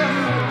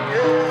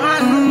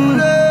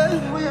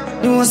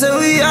 No say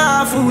we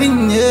have to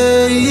win,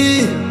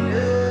 yeah.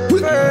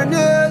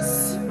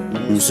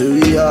 No say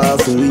we have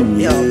to win,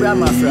 yeah. Yo,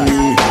 grandma fry.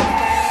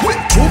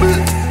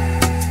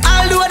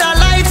 I'll do the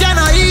life, you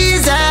know,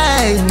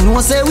 easy.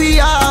 No say we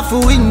have to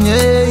win,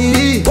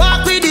 yeah.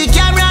 Walk with the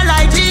camera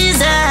like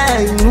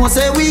Jesus. No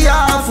say we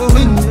have to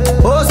win.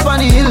 House on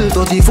the hill,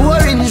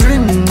 34-inch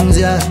rims,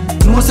 yeah.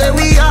 No say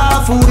we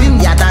have to win.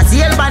 Yeah, that's the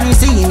help and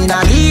scene in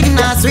a lead in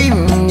a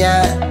swim.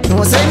 Yeah,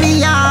 no say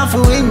me have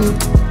to win.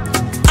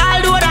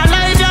 I'll do that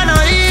life, you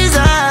know easy.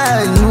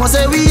 No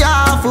say we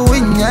have to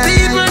win. Yeah,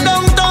 people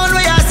downtown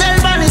we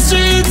ourselves on the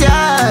street.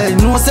 Yeah,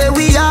 no say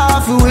we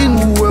have to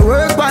win. We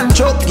work one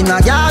chop in a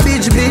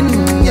garbage bin.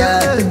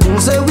 Yeah, no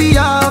say we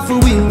have to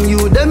win.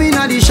 You them in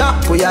a the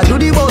shop where you do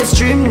the bus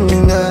trim.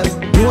 Yeah,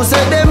 no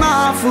say them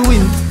have to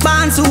win.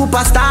 Born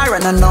superstar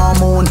and a no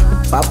moon.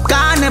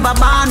 Popcorn never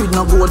born with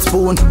no gold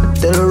spoon.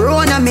 Tell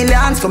run a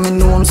millions coming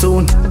home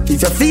soon.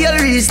 If you feel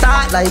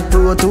restart like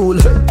Pro Tool.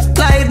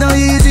 Life no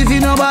easy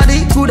if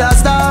nobody coulda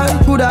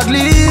start, coulda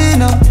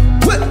clean up.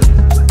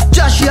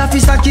 Josh you have to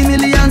stack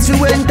millions for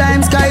when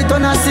times sky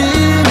turn a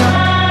scene.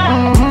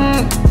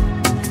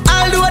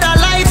 I'll do that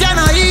life you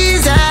know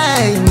easy.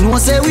 No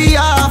say we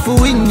have to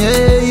win.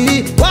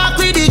 Yeah. Walk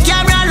with the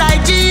camera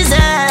like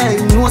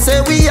Jesus. No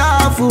say we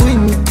have to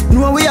win.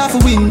 No we have to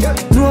win.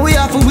 No we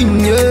have to win.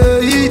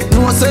 Yeah.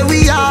 No say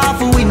we have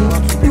to win.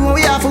 No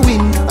we have to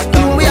win.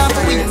 No we have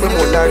to win.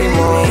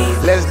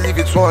 Let's leave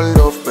it one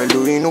love.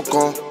 Pẹ̀lú inú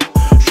kan.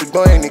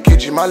 Ṣùgbọ́n ẹnì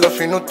kejì má lọ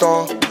finú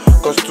tán.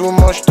 Cause too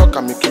much talk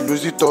can make you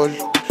lose it all.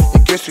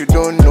 In case you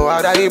don't know,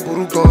 aráyé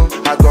burú gan.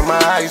 I got my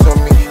eyes on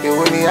me.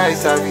 Èwo ni eye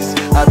service.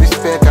 I be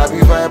spec, I be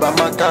vibe, I'm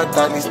a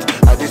catalyst.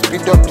 I dey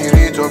speed up the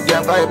rate of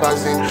their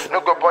vibers in. No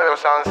go boy your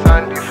sound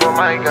sandy for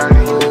my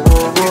galley.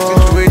 Listen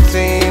to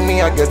waiting,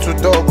 me I get to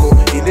dog.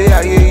 Ilé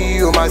ayé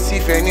yìí o máa sí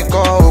fẹ́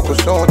nìkan o. Kò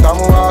sóhun tá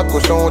mú wá, kò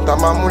sóhun tá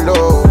máa mú lọ.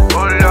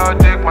 Oh Lord,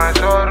 take my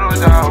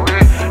sorrows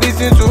away.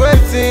 Listen to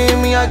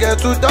waiting, me I get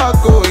to dog.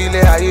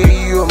 Ilé ayé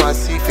yìí o máa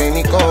sí fẹ́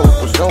nìkan o.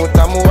 Kò sóhun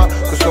tá mú wá,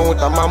 kò sóhun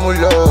tá máa mú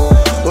lọ.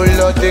 Oh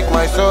Lord, take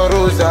my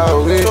sorrows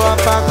away. So I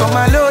pack on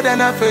my load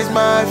and I face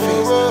my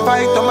face.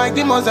 Fight on my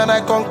demons and I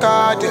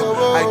conquer them.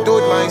 I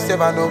told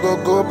myself I no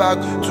go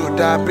back to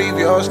that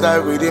previous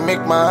life where they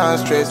make my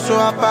hands stress. So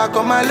I pack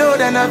on my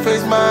load and I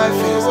face my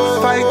face.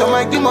 Fight on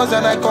my demons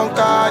and I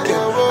conquer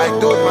them. I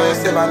told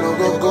myself I no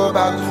go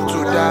back to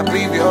that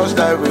previous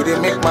life where they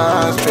make my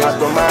hands stress. I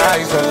got my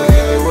eyes on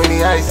me, when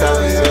the eye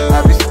service.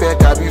 I be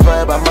spec, I be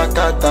vibe, I'm a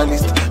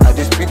catalyst. I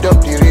just speed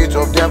up the rate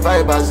of their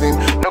vibers in.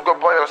 No go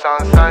boy your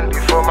sound sandy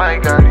for my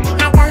galley.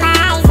 I got my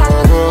eyes on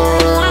me,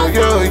 I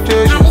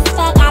be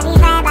spec, I be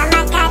vibe, I'm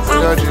a catalyst. I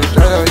just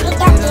speed up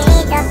the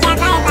rate of their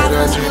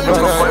vibers in. No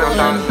go boy your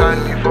sound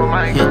sandy for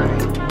my galley.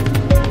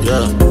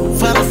 Yeah.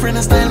 Follow friend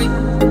and style me.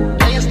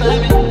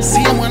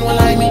 See him when will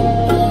like me.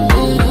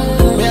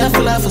 May I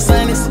feel like for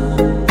sinus.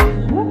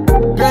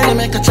 Girl, you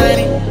make a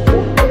shiny.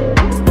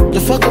 You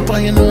fuck up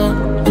on your know.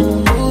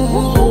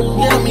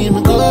 Yeah, I mean,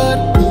 my God.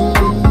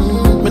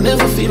 Me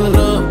never feel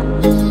alone.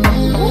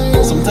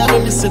 Sometimes I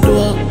miss the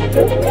door.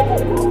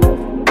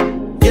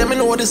 Yeah, me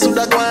know this would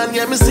have gone.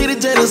 Yeah, me see the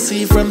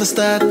jealousy from the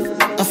start.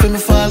 I feel me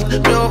fault. Me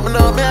open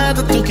up, me heart,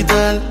 I took it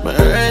all. My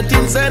hurt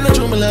inside, no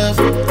true my love.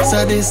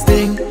 Saddest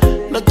thing.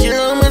 No care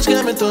how much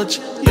got me touch.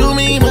 You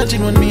me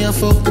imagine when me a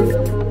fuck.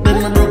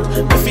 Then me broke.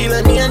 Me feel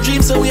like me a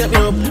dream, so wake me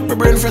up. My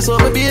brain fresh, so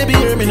my baby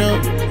hear me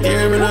now.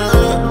 Hear me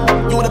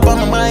now. You up on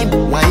my mind,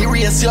 why you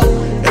race you?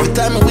 Every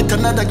time I'm with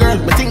another girl,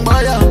 me think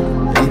boy ya.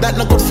 And that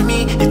not good for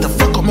me, it a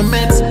fuck up my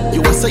meds.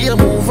 You will say you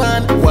move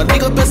on, one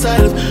big up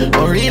yourself.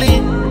 Oh really?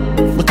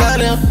 Me call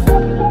you,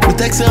 me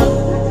text you.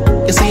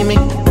 You see me,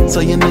 so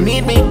you don't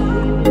need me.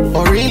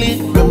 Oh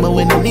really? Remember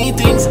when you need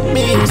things?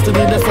 Me used to be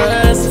the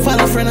first.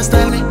 Follow friend and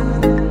style me.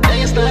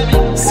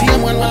 See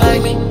him when will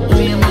like me.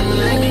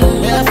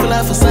 May I feel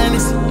like for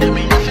sinus.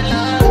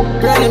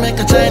 Girl, you make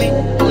a shiny.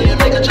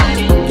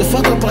 You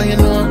fuck up on your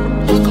know.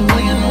 You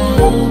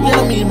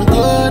know me, my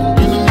God.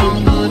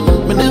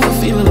 Me never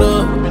feel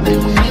alone.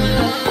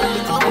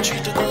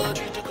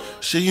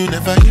 Sure you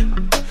never hear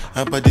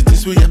about the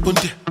things we happen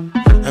there.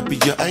 I be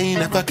your eye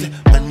never clear.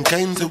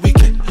 Mankind's a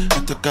wicked.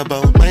 I talk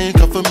about my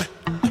government.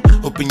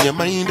 Open your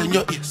mind and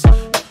your ears.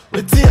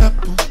 What's the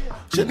apple?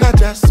 Shit not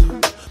just so.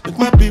 Make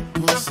my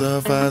people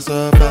suffer.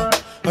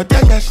 But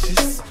their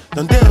ashes,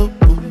 don't they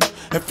open?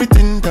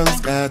 Everything done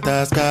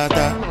scatter.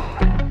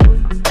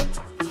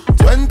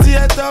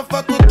 20th of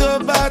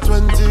October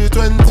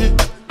 2020.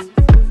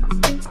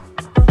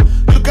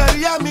 You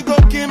carry me go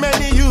kill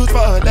many youth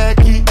for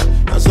lucky.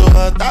 I'm so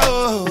hot,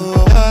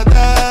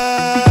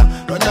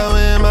 run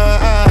away my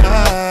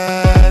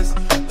eyes.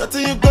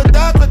 Nothing you go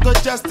talk, we go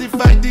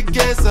justify the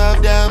case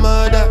of their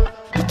mother.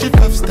 The chief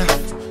of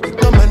staff, the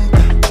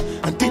commander,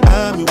 and the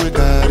army we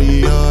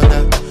carry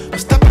order.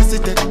 Mr.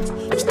 President,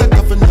 Mr.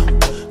 Governor,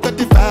 got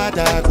the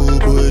father go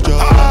boy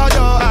job. All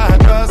your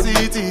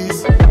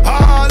atrocities,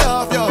 all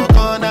of your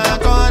corner,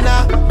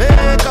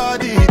 make all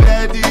the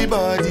dead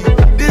body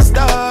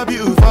disturb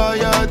you for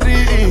your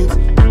dreams.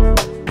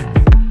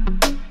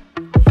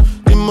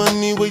 The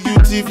money where you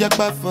thief yak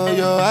back for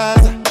your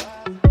eyes.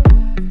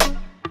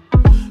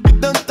 You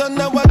don't turn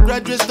our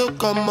graduates to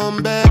come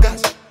on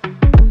beggars.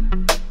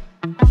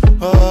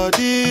 All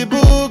the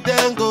book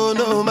then go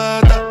no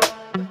matter.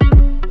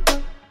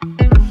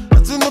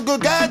 But you no go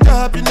get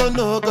up, you don't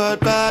know God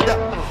father.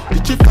 The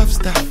chief of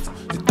staff,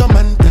 the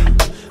commander,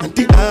 and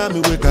the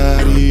army we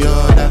carry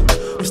order.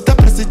 Mr.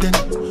 President,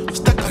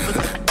 Mr.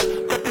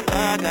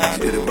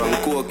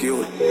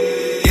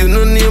 You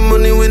no need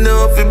money, we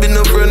no have to be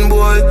no friend,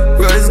 boy.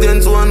 Rise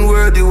against one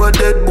word, you a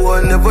dead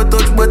boy. Never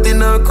touch but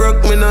in a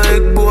crack, me no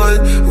egg, boy.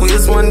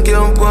 Waste man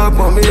can't pop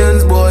on me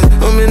hands, boy.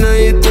 I'm in a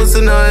eat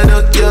pussy, now I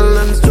don't kill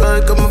and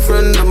strike. I'm a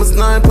friend, I'm a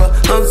sniper.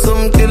 Have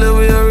some killer,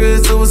 we a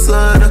raise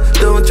suicide.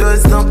 Don't try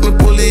stop me,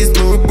 police,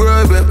 me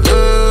bribe it.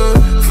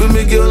 Feel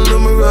me, girl,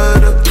 I'm a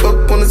rider.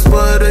 Fuck on the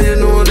spider, you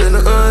know then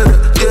I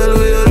hide. Girl,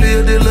 we a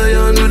lady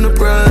lion with no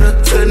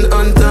pride. Send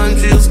on time,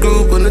 she'll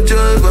screw on the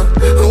driver.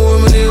 A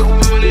woman here.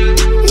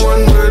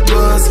 One word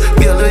boss,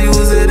 girl I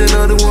use it in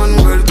other one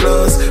word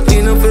class.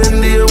 In a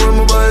Fendi, I wear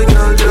my bike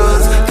girl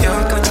jaws.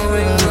 Can't cut my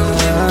ring.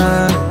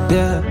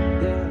 Yeah.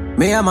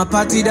 Me and my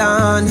party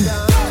down.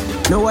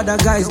 No other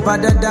guys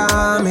better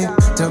than me.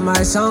 To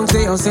my songs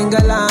they all sing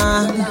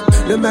along.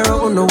 The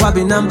mirror uno I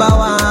be number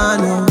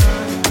one.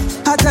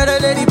 I tell the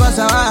lady boss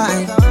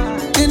alright.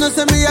 You know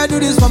say me I do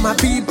this for my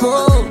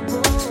people.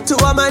 To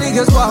all my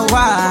niggas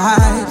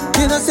worldwide.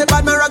 You know say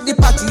bad man rock the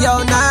party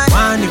all night.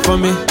 Want it for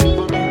me.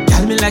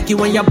 Tell me like you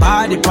want your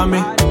body for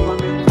me.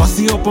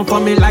 Pussy open for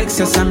me like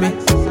sesame.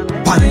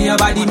 Pan your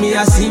body, me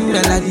a sing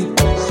melody.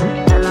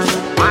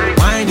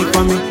 Wine it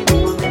for me.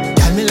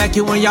 Tell me like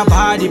you want your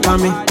body for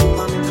me.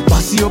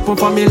 Pussy open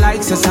for me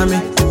like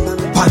sesame.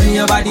 Pan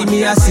your body,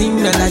 me a sing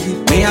melody.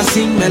 Me a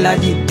sing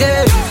melody.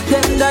 Yeah.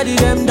 Them daddy,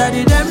 them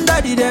daddy, them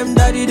daddy, them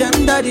daddy,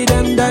 them daddy,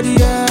 them daddy,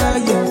 yeah,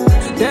 yeah.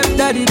 Them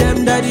daddy,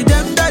 them daddy,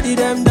 them daddy,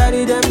 them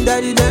daddy, them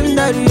daddy, them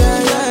daddy, yeah,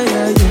 yeah,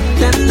 yeah, yeah.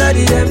 Them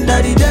daddy, them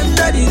daddy, them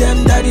daddy,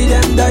 them daddy,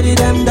 them daddy,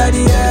 them daddy,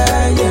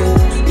 yeah, yeah.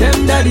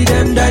 Them daddy,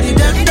 them daddy,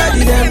 them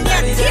daddy, them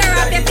daddy. Tear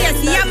up your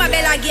face, yeah, my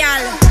bella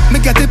girl. Me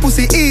get the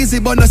pussy easy,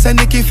 but no say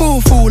Nicky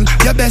fool.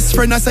 Your best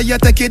friend I say you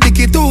take it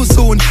dicky too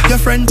soon. Your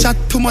friend chat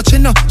too much, you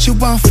know. She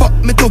want fuck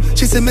me too.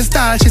 She say me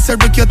style, she say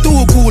Rick you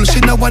too cool.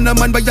 She no want a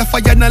man but you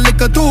fire na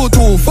lick a too.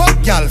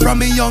 Fuck y'all from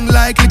me young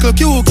like little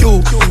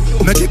QQ.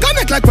 Make it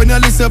connect like when you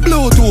listen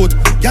Bluetooth.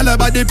 Y'all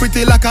body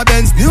pretty like a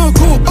Benz new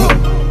coupe.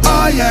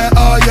 Oh yeah,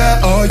 oh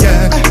yeah, oh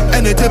yeah.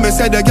 Anything me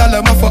say the y'all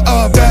am for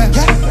up there.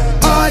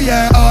 Oh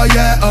yeah, oh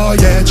yeah, oh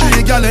yeah.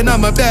 3 y'all in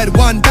my bed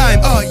one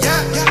time. Oh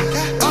yeah.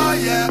 Oh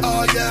yeah,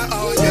 oh yeah,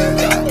 oh yeah.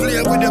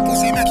 Play with the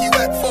pussy, make you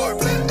wet for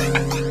play.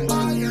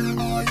 Oh yeah,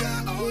 oh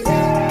yeah, oh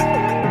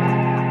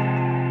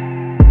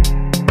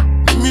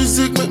yeah.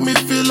 Music make me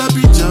feel like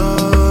be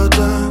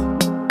Jordan.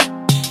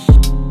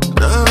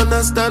 Now I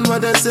understand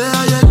what they say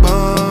I ain't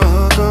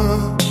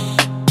born.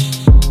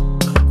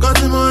 Got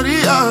the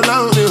money all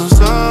out, you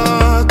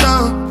start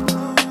down.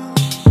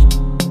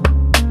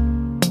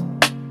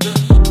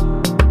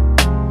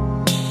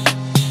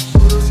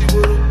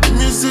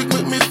 Music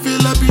make me feel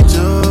like be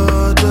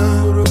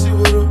Jordan.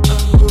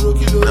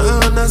 Now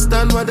I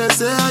understand what they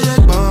say I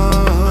ain't born.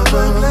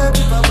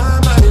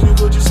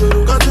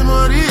 Got the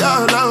money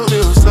all out,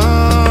 you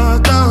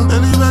start down.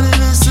 Anybody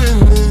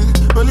listening?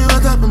 Only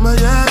what up in my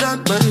head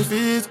and my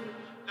feet.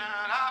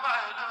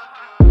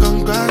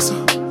 Congrats,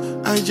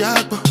 I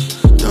jack,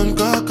 don't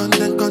go and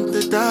then count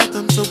it out.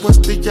 I'm so what's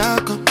the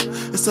outcome?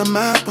 It's a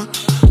map on.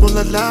 Roll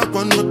a lap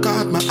on,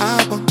 record my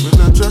album. Will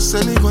not trust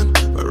anyone.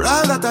 But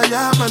all that I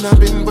have and I've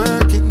been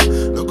working.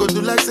 No go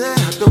do like say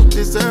I don't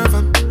deserve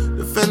them.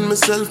 Defend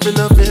myself in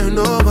a fear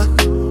no one.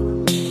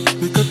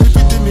 Because if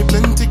you give me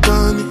plenty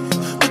money,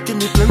 making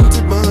me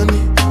plenty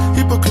money.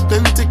 Hypocrite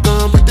plenty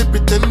gone, but they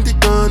pretend they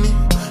gone.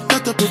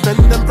 Got to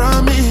prevent them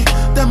from me.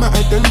 Them are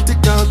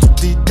identical to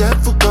the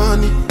devil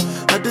gone.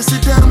 I just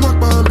sit down walk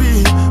on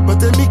me, but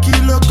they make you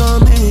look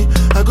on me.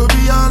 I go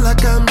be all I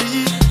can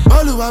be.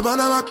 All who are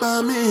gonna walk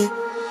by me.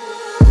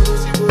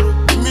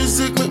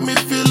 Music make me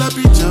feel like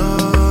be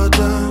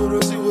Jordan.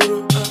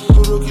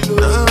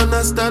 Now I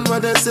understand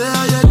what they say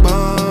I ain't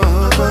born.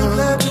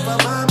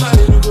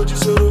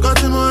 Got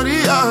the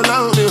money all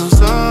out, you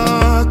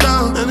start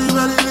down.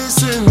 Anybody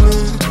listening?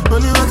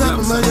 Only what up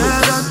in my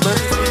head and my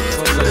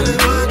feet.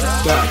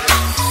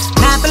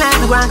 Not like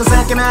the one cause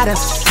I can add it.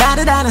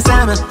 Better than a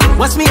summer.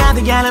 What's me out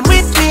the gal I'm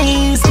with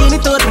me. Skinny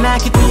thought when I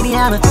could be the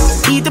hammer.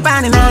 Eat the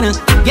pan and lana.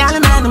 Gal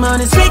man the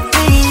money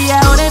strictly. I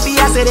wanna be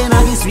I said it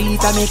might be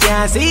sweet. I make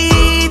you see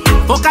it.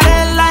 Fuck a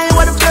hell line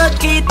what a blood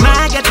kid.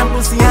 Man get some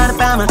pussy out of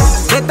palmer.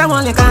 Get that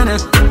one you kinda.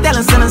 Tell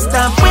him son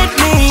stuff with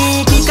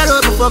me. Kick her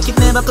over fuck it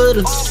never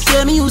could.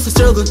 Tell me used to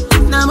struggle.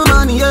 Now my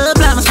money up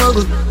like my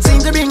struggle.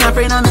 Seem to bring my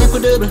friend I make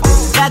with double.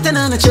 Got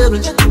another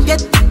children.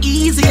 Get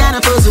easy and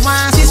a pussy.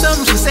 Once she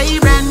something she say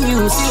brand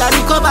new. Still I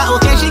recover,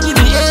 okay, she give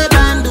me a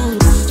brand new.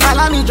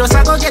 Follow me just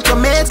I go get your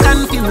mates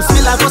confused.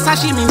 Still I go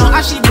sashimi, no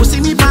ashibu,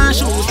 see me pan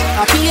shoes.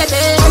 I pay a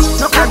day,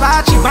 no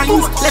Karachi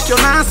vines. Left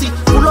your Nancy,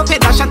 pull up a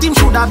dash at him,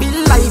 shoulda be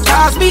like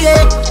Cosby,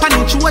 eh.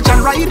 Panning Chuach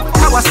and ride,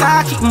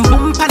 Kawasaki,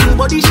 boom, panning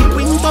body, she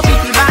wing, but if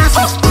you bounce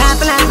it. Not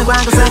the land, the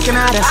one goes like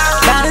another.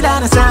 Better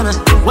than a summer.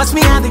 What's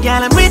me and the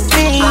gal I'm with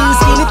me.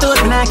 Skinny thought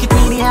when I could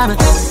really hammer.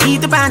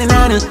 Eat the pan and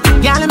lana.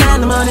 Gal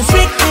man, the money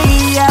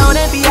strictly. I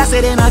wanna be, I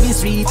said it might be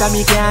sweet, I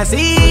make you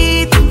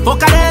see it.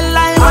 Fuck a hell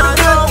line, what a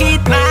good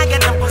kid. Man,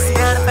 get the pussy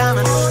out of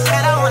family.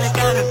 And I wanna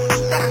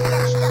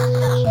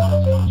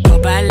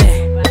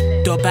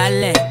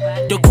Dobale,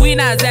 the queen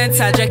has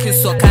entered, Jackie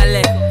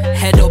Sokale.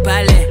 head up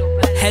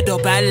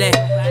ballet.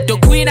 The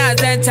queen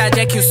has entered,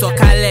 Jack you so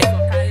kale.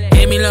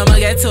 Amy Loma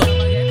Ghetto.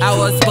 I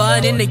was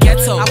born in the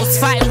ghetto. I was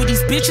fighting with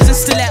these bitches and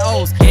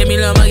stilettos. Amy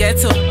Loma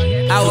Ghetto.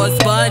 I was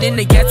born in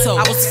the ghetto.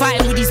 I was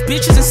fighting with these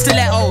bitches and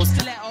stilettos.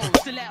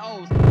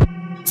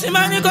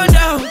 Timbani go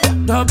down,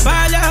 don't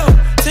ball out.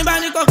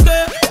 Timbani go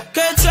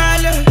ke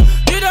chale.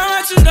 You don't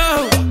want to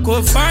know,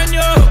 go find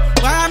you.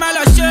 Why am I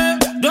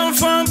like don't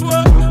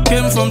fumble.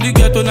 Came from the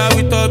ghetto, now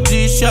we top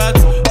G-shots.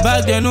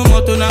 Back then no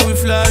motor, now we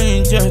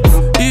flying jets.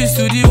 East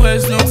to the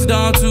west, north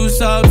down to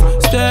south.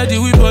 Steady,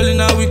 we ballin',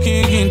 now we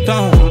king in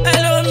town.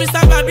 Hello,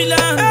 Mr.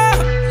 Babylon.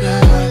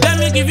 Let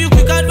me give you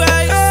quick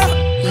advice.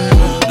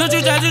 Don't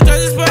you try to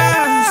this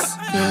price.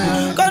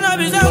 Gonna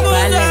be some good.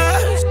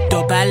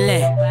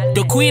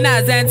 The queen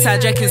has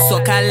entered, Jack is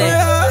so kale.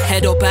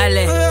 Head up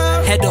ballet.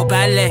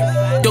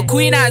 The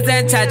queen has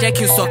entered,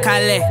 Jack is so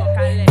kale.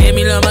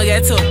 Amy Loma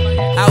Ghetto.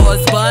 I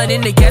was born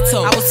in the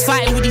ghetto. I was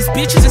fighting with these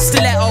bitches and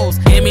stilettos.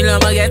 Amy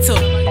Loma Ghetto.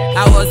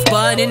 I was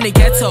born in the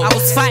ghetto. I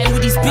was fighting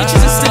with these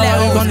bitches and stilettos.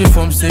 Why you gonna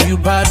from say you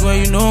bad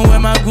when you know where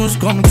my goons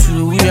come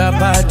to? We are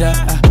bad.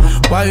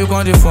 Why you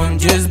gonna from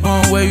James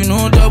Bond where you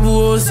know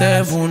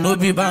 007 no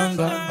be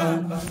banger?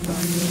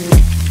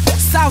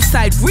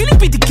 Southside really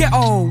be the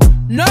ghetto.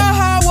 No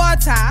hot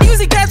water,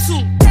 music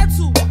kettle.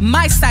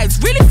 My side's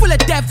really full of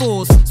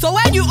devils. So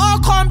when you all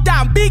calm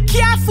down, be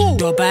careful.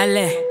 Do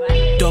ballet.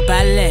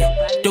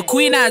 The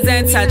queen has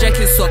entered, Jack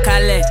is so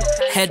kale.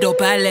 Head up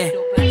ballet.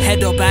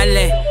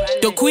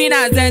 The queen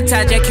has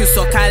entered, Jack is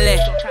so kale.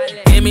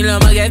 Amy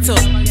Loma Ghetto.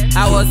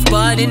 I was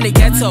born in the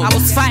ghetto. I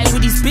was fighting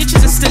with these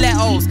bitches and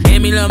stilettos.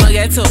 Amy Loma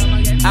Ghetto.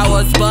 I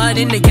was born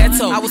in the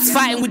ghetto. I was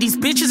fighting with these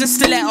bitches and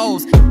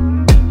stilettos.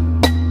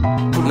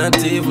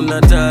 Not even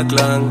a talk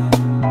long.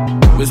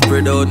 Me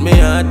spread out me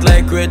heart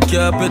like red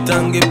carpet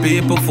and give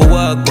people for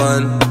walk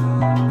on.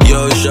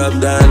 Yo, shop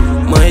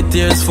down, my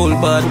tears full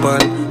bad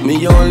pan.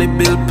 Me only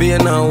build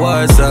pain and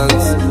war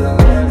songs.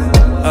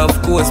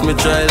 Of course, me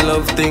try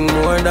love thing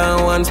more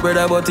than once,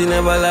 brother, but it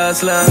never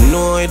last long.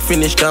 No, it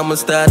finished, I'ma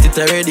start it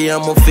already.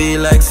 I'ma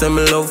feel like some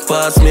love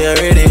pass me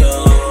already.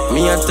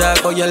 Me attack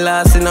how you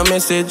lost in a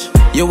message.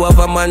 You have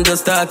a man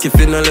just talk if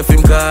you no left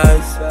him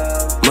cause.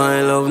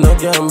 My love no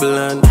gamble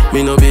and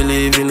me no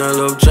believe in a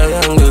love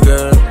triangle,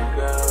 girl.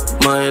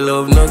 My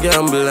love no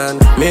gamble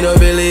and me no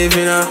believe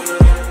in a,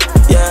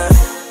 yeah.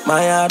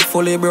 My heart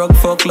fully broke,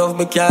 fuck love,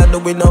 me can't do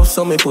enough,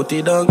 so me put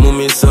it down.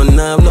 Mommy son,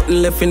 I have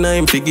nothing left in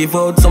him, fi give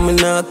out. So me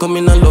not come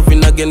in and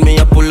loving again, me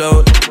a pull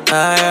out.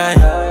 Alright,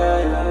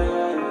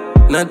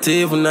 not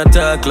even a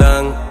talk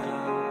long.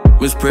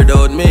 Me spread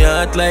out me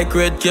heart like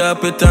red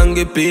carpet and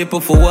give people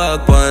for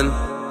walk on.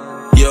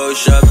 Yo,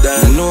 shop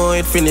down, know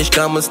it finished,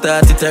 I'ma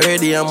start it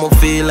already. I'ma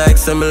feel like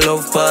some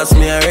love pass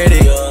me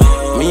already.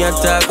 Me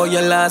attack how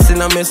you lost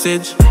in a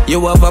message.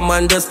 You have a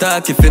man just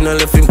talk if you no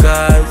left him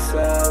cause.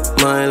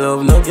 My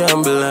love no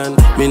gamble and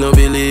me no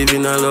believe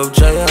in a love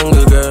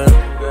triangle, girl.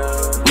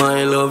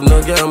 My love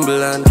no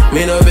gamble and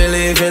me no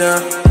believe in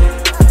a,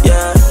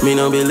 yeah. Me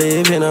no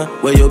believe in a,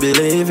 where you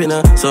believe in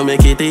a. So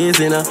make it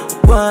easy now,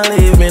 go and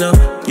leave me now.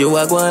 You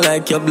are going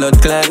like your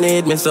blood clot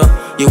need me so.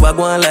 You are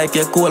going like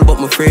you're cold but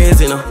me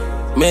freezing now.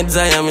 Meds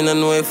I am in a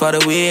know for the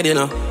weed, you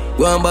know.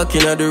 Going back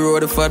in the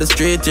road for the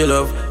street you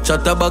love.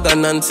 Chat a bag of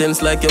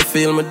nonsense like you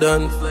feel me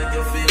done.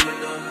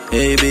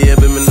 Hey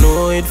baby, me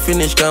know it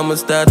finished, I'ma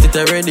start it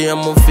already.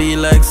 I'ma feel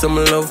like some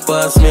love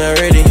pass me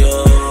already.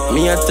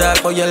 Me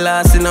attack how you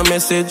lost in a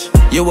message.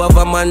 You have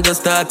a man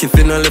just talk if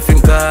you no left him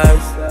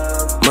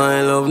cause.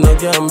 My love no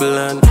gamble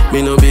and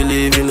me no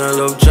believe in a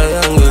love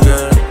triangle,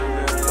 girl.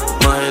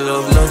 My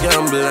love no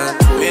gamble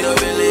and me no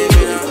believe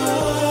in a.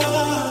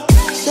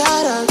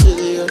 Shout out to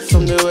the girls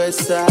from the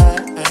west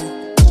side.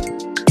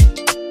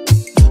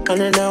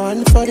 Another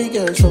one for the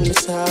girls from the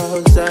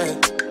south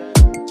side.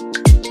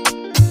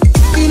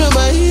 You know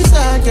my east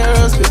side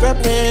girls be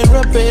rapping,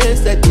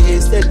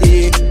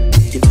 steady.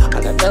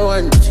 Another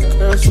one for the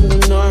girls from the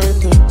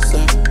north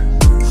side.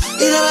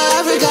 You know my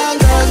African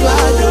girls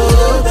bad,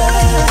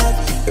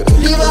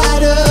 really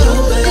bad. You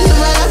know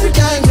my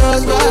African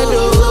girls bad,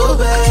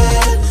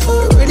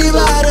 really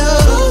bad. You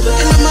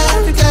know my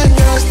African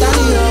girls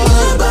standing up.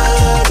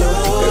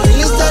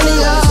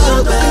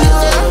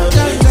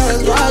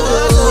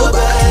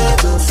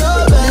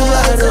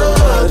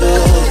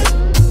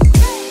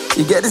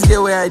 You get this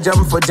girl where I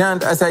jump for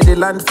Jant, as I did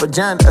land for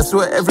Jant. I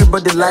swear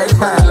everybody like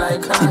her.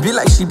 It be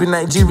like she be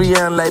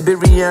Nigerian,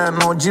 Liberian,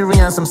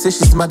 Algerian. Some say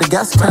she's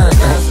Madagascar.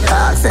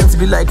 Her accents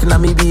be like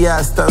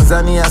Namibia,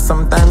 Tanzania.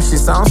 Sometimes she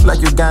sounds like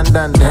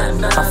Ugandan.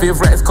 Her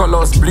favorite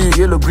colors blue,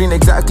 yellow, green,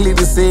 exactly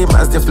the same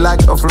as the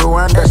flag of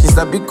Rwanda. She's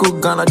a big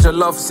cook, Ghana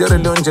jollof, Sierra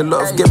Leone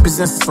jollof. Get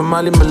businesses from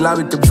Mali,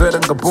 Malawi, Cape Verde,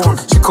 and Gabon.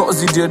 She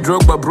calls you the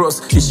Drogba bros.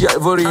 Is she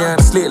Ivorian?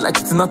 Slay like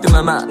it's nothing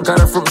on her. Got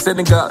her from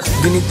Senegal,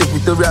 Guinea to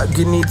Equatorial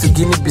Guinea to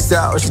Guinea-Bissau.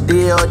 She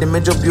did all the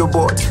major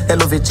billboard.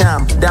 Hell of a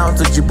champ. Down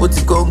to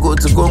Djibouti, Congo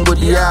to Congo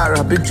DR.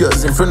 Her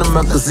pictures in front of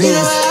magazines. You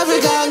know my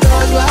African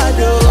girls bad,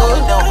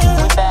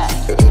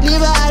 really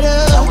bad. You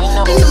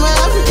know my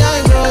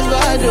African girls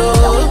bad,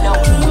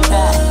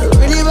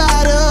 really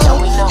bad.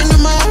 You know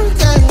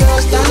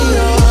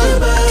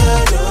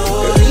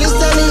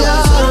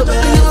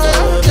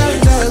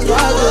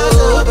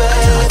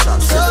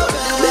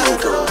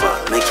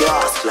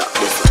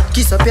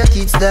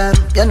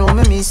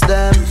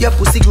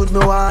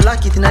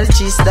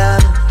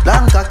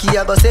key,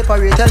 I go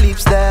separate her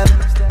lips them.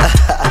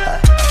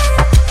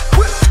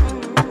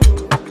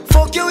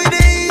 Fuck you with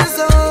the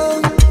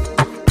easel.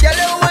 Girl,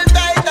 you hold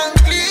tight and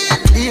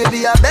clean.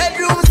 Baby, a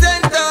bedroom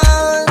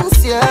sentence,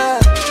 yeah.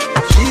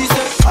 She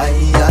said,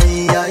 aye.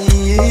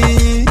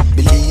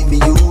 Believe me,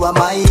 you are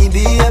my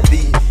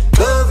baby.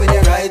 Loving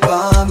you right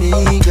for me,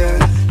 girl.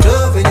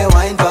 Loving you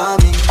wine for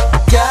me,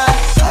 yeah.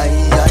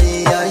 Aye.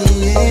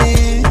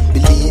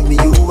 Believe me,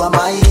 you are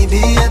my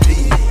baby.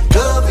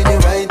 Loving you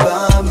right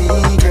for me,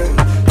 girl.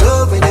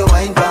 Loving you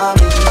wine for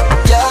me,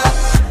 yeah.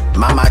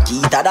 Mama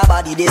Kita, the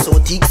body they so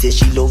thick. Say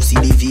she loves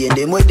CDV and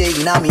them way they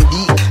in a me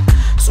dick.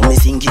 So me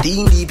sink it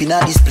in deep in a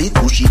the split.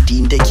 Push it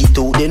in, take it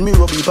out, then me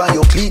rub it on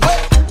your clit.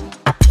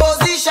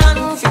 Position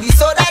for the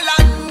soda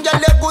land. Girl,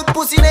 the good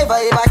pussy never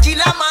ever kill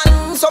a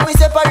man. So me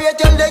separate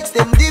your legs,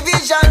 them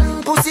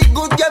division. Pussy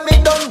good, get me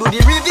done, do the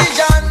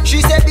revision.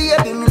 She said,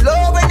 baby, me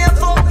love when you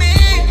fuck me.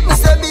 Me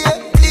say, baby,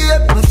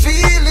 me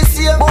feel the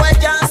same. Boy,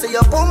 can't say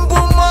your boom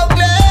boom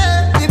ugly.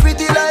 The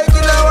pretty like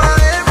you know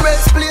I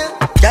embrace play.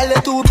 Girl,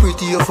 you too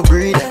pretty, you for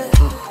breed.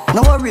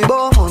 No worry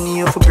about money,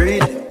 you for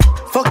breed.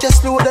 Fuck you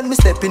slow, then me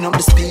stepping up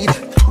the speed.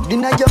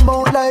 Deny your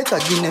mouth like a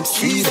Guinness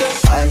seed.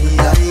 Aye.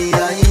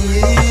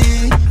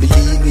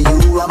 Believe me,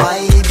 you are my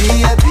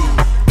baby.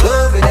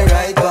 Loving it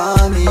right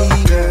for me,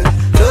 girl.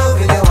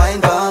 Loving it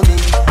wine for me,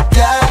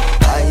 yeah.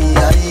 Aye.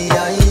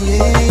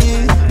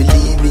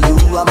 Believe me, you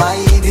are my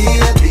baby.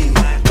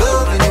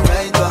 Loving it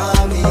right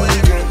for me,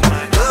 girl.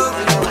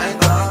 Loving it wine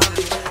for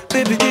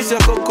me. Baby, this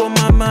your cocoa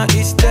mama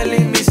is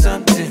telling me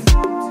something.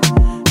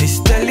 It's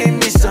telling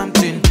me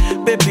something.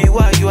 Baby,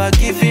 why you are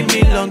giving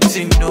me long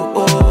thing? No,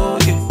 oh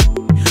yeah.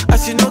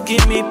 As you know,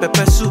 give me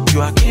pepper soup,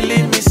 you are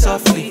killing me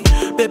softly.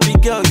 Baby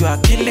girl, you are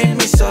killing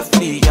me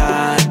softly.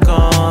 I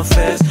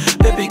confess,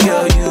 baby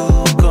girl, you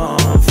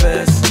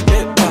confess.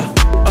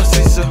 Oh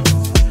sister,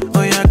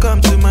 oh yeah,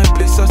 come to my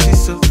place, oh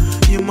sister.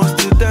 You must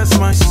do dance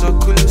my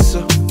circle,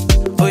 so.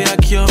 Oh yeah,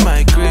 cure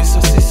my grace,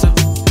 oh sister.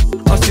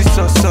 Oh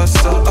sister,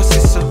 oh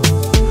sister.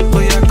 Oh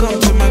yeah, come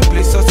to my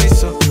place, oh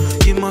sister.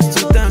 You must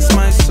do dance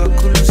my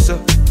circle, so.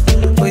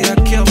 Oh yeah,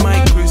 cure my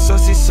grace, oh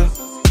sister.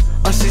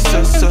 Oh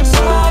sister,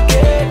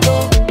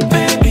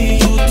 baby,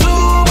 you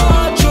too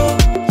much, oh.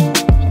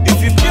 If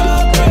you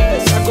pure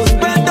grace, I go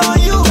spend on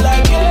you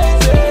like it.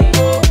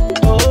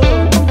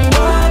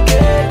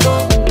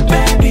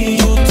 Baby,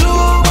 you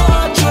too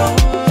much, oh.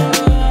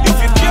 If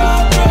you pure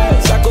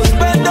grace, I go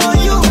spend on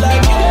you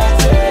like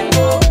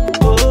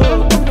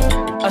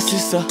it.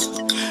 Sister,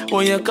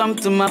 when you come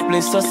to my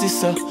place,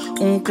 sister,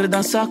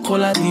 dança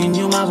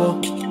coladinho, my boy.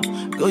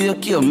 Girl, you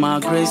kill my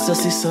grace,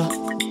 sister.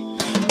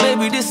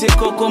 Baby, this is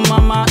Coco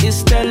Mama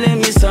is telling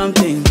me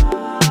something.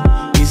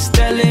 It's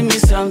telling me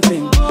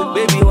something.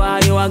 Baby, why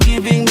you are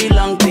giving me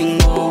long thing?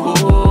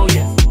 Oh,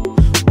 yeah.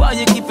 Why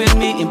you keeping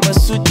me in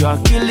pursuit? You are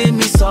killing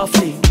me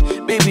softly.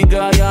 Baby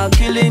girl, you are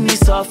killing me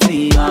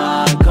softly.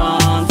 I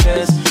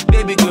confess.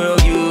 Baby girl,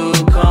 you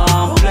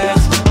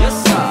complex. Yes,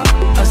 sir.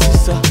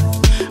 Sister,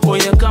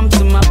 when you come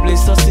to my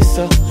place,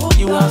 sister,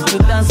 you have to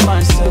dance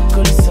my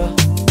circle, sir.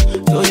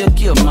 Girl, you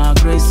kill my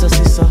grace,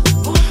 sister.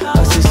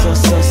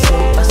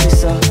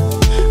 Sister.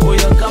 When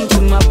you come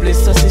to my place,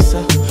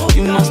 sister,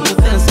 you must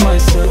dance my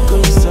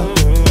circle, sir.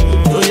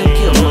 Girl, you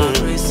kill my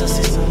grace,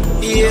 sister.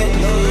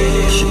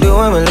 Yeah. She do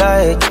what me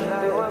like.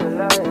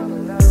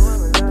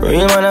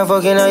 Real man, I'm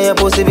fucking on your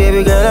pussy,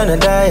 baby girl, on the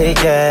diet,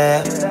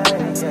 yeah.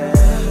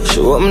 She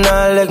want me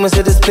now, like me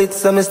see the splits,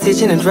 so me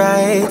stitching it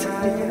right.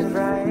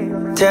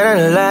 Turn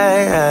on the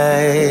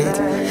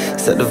light,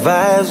 set the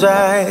vibes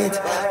right,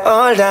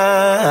 all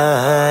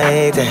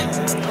night.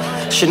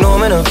 She know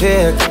me no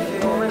fake.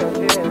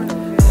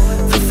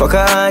 Fuck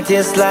a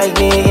artist like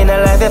me in a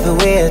life every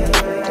wait.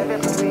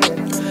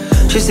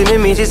 She see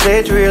me, she say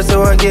it's real,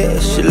 so I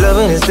guess she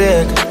loving it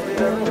sick.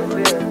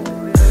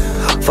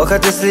 Fuck her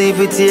to sleep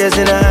with tears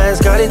in her eyes,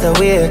 call it a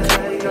wake.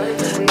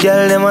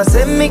 Girl, them a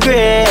set me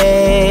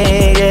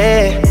great,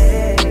 yeah.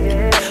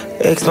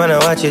 X-Man, I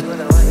watch it.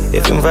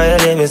 If him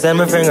violate me, send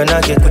my friend go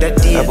knock it.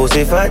 A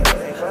pussy fat,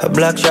 a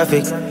black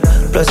traffic.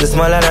 Plus it's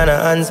smaller than a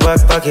hand's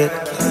back pocket.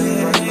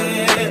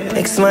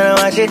 X-Man, I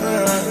watch it.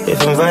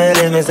 If him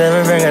violate me, send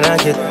my friend go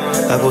knock it.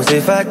 A pussy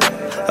fat,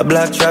 a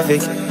black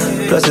traffic.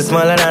 Plus it's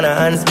smaller than a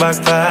hand's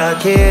back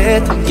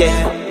pocket.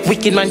 Yeah.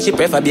 Wicked man, she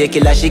prefer be a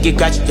killer, she get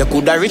catch. You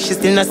coulda rich, she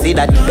still not see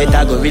that.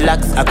 Better go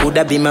relax. I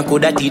coulda be my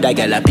coulda tea. That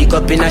girl I pick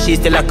up in her, she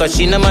still a cause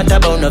she no matter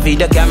about no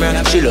video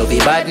camera. She love the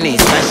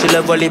badness, and she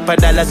love all the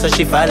dollar, so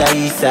she follow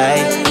east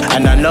side.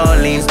 And I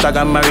lonely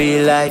Instagram my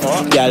real life.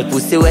 Girl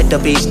pussy wet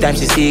up each time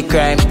she see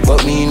crime.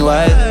 But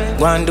meanwhile,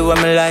 go and do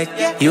what me like.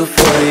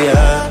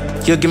 Euphoria.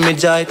 You give me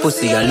joy,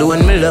 pussy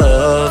alone me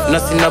love.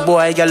 Nothing a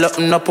boy, girl up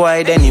no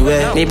wide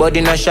anywhere. Me body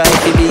no shy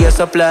to be your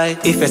supply.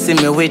 If you see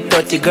me with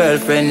 30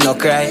 girlfriend, no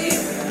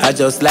cry. I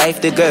just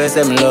like the girls,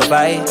 them love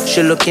I.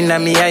 She looking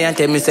at me eye and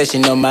tell me say she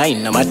no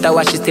mind. No matter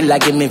what, she still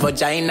like give me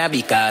vagina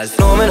because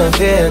no me no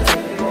fake.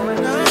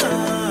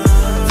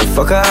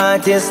 Fuck a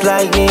artist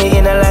like me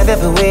in a life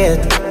every wait.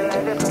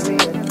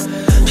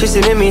 She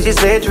see me, she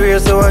say it's real,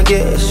 so I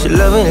guess she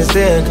loving it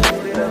sick.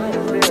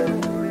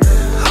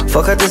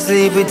 Fuck her to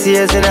sleep with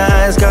tears in her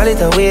eyes, call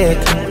it a wake.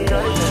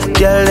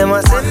 Girl, them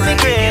a send me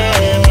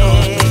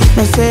great.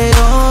 I say,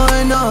 oh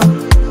no,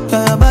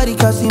 yeah, your body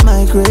cause in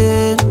my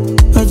grade.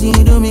 What you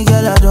do me,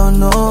 girl, I don't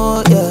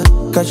know, yeah.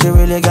 Cause you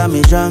really got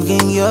me drunk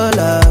in your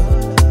love.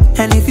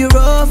 And if you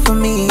roll for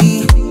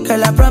me,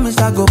 girl, I promise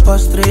I go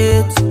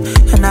prostrate.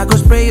 And I go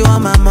spray you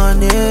on my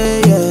money,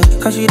 yeah.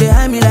 Cause you dey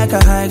high me like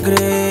a high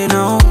grade,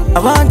 no. I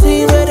want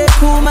things where they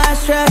cool my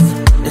stress,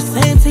 the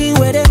same thing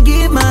where they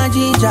give my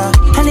ginger.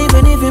 And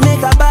even if you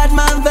make a bad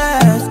man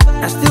verse,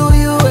 I still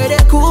you where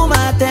they cool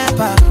my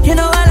temper. You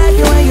know I like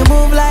it when you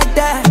move like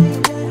that,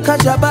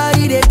 cause your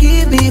body they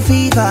give me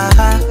fever.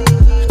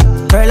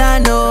 Girl, I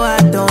know I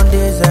don't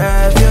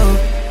deserve you,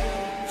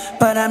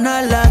 but I'm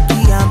not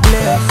lucky, I'm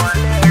blessed.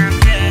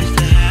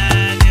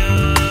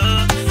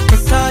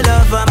 It's all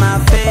over my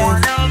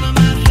face.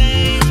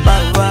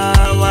 But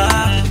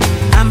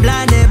I'm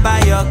blinded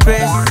by your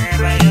grace.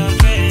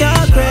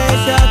 Your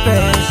grace,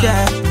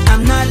 yeah.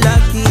 I'm not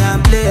lucky,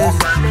 I'm blessed.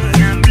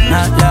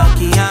 Not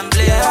lucky, I'm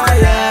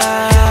blessed,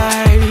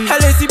 yeah.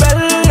 Elle est si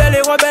belle, elle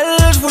est rebelle.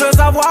 Je voulais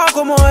savoir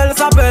comment elle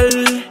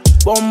s'appelle.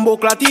 Bombo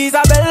Clat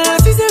Isabelle,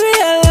 si c'est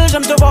réel,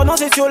 j'aime te voir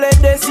danser sur les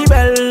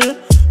décibels.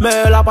 Mais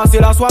elle a passé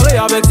la soirée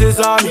avec ses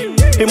amis,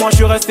 et moi je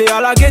suis resté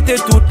à la gaieté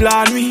toute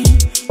la nuit.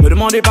 Me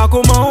demandez pas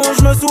comment,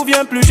 je me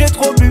souviens plus, j'ai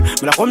trop bu.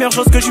 Mais la première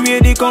chose que je lui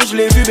ai dit quand je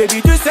l'ai vu,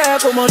 baby, tu sais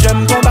comment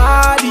j'aime ton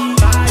body.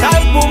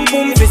 Tight boum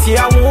boum, fessier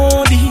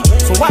arrondi.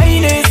 Son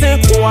wine est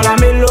synchro à la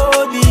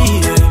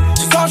mélodie.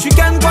 Ce soir je suis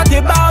ken, toi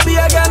t'es Barbie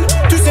again.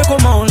 Tu sais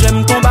comment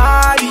j'aime ton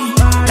body.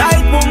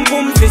 Tight boum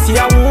boum, fessier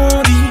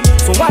arrondi.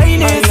 Son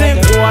wine est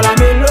synchro à la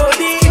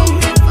mélodie.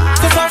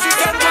 Ce soir je suis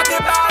ken, toi t'es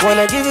Barbie.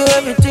 Wanna give you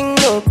everything,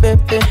 no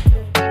baby.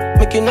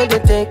 Make you know the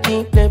take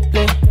it,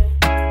 play.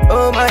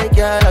 Oh my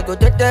girl, I go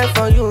there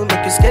for you.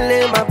 Make you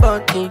scale my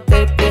body,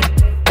 baby.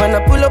 When I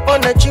pull up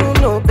on that, you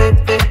know,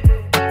 baby,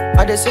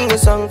 I just sing a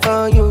song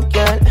for you,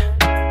 girl.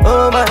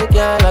 Oh my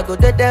girl, I go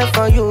there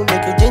for you.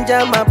 Make you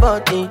ginger my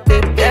body,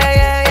 baby.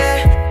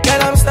 Yeah.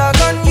 Girl, I'm stuck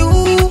on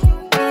you.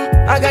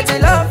 I got your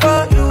love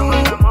for you.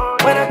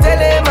 When I tell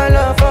him my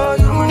love for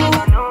you,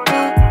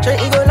 sure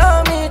you gon'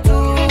 love me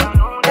too.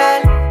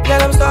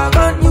 Girl, I'm stuck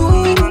on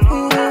you.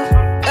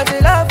 Got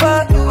your love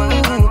for you.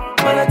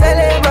 When I tell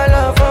him my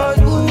love for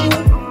you,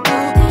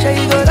 sure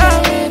you gon'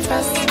 love me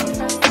fast.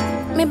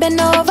 Me bend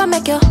over,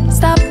 make you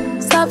stop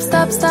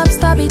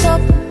it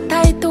up.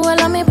 Tight to all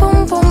of me,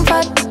 boom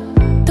fat.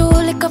 Too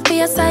lick up for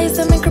your size,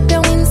 so me grip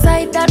you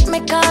inside. That me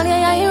call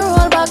you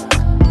roll back.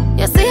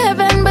 You see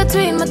heaven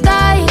between my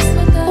thighs.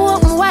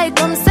 Open wide,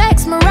 come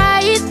sex me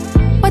right.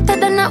 Wetter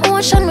than the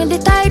ocean with the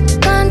tide.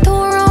 Can't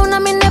turn around,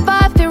 and me never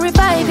have to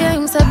revive you.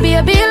 Him say,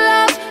 baby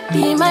love,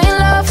 be my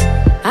love.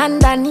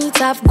 And I need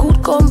to have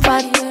good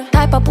comfort.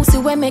 Type of pussy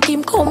where make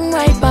him come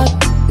right back.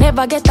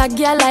 Never get a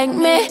girl like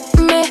me.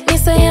 Me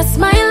say yes,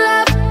 my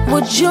love.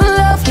 Would you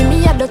love? Give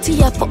me a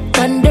dirty a fuck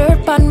and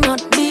dirt pan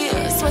not be.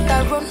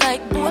 Sweater run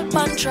like boat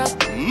pan trap.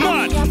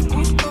 Money have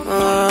good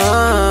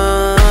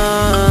comfort.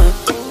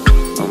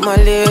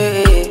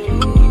 Malay,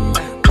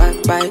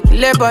 bye,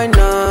 ile boy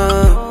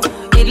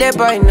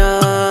no.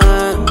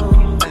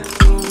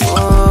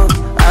 Oh,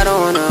 I don't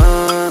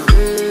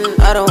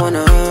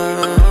wanna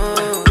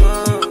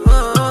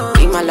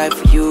live my life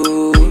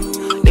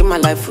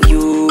for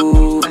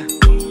you,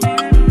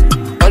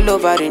 all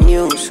over the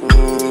news,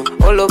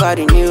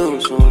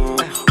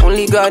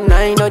 Only God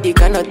now you know the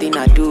kind of thing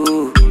I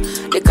do,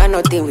 the kind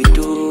of thing we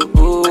do.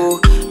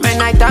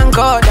 Man, I thank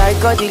God I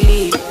got the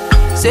lead.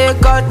 Say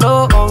God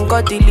no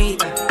ungodly.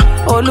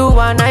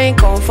 Oluwa na ain't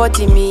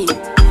comforting me.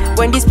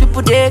 When these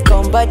people they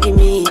come body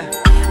me.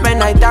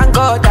 Man, I thank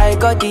God I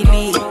got the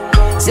lead.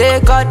 Say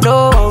God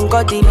no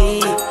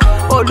ungodly.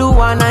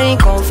 Oluwa na ain't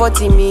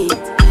comforting me.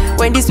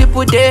 When these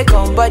people they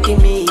come body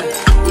me.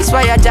 It's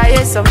why I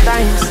die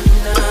sometimes.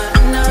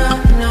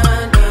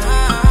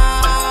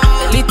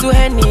 A little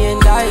Henny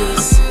and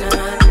ice.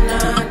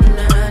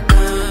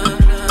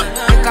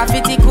 Make a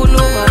fitty cool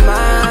my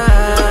mind.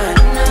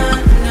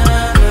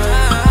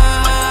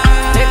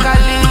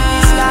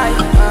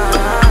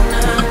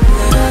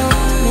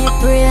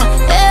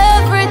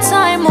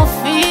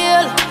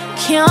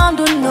 Can't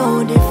do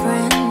no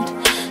different.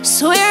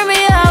 Swear me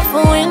half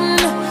a win.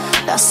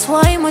 That's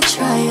why I'ma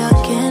try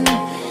again.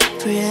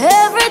 Pray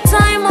every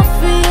time I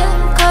feel,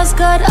 cause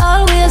God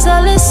always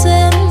a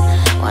listen.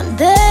 One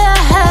day I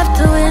have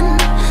to win.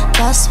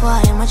 That's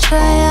why I'ma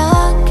try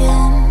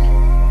again.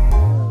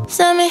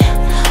 Send me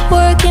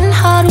working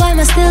hard while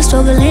I'm still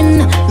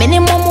struggling.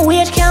 Minimum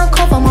wage can't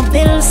cover my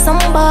bills.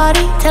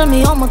 Somebody tell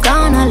me how I'm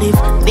gonna live.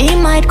 Me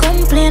might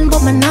complain,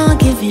 but me not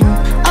giving.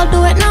 I'll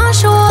do it now,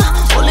 sure.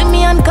 Only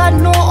me and God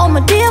know how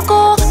my day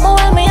go. But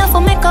while me have to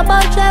make a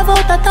bad drive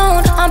out of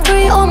town, I'm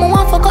pretty home, I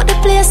want forgot the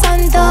place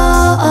and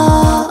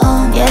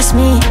yes,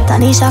 me,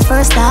 Tanisha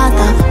first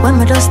starter. When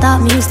me just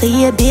start, me used to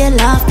hear be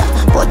laughter.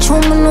 But you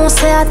me know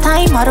say a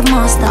time of the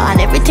master. And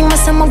everything I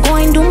say I'm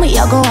going do me,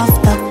 I go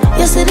after.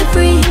 You see the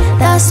free,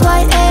 that's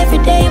why every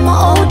day my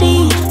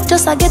OD.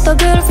 Just I get a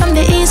girl from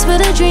the east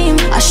with a dream.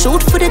 I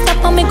shoot for the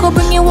top and me go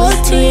bring your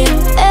whole team.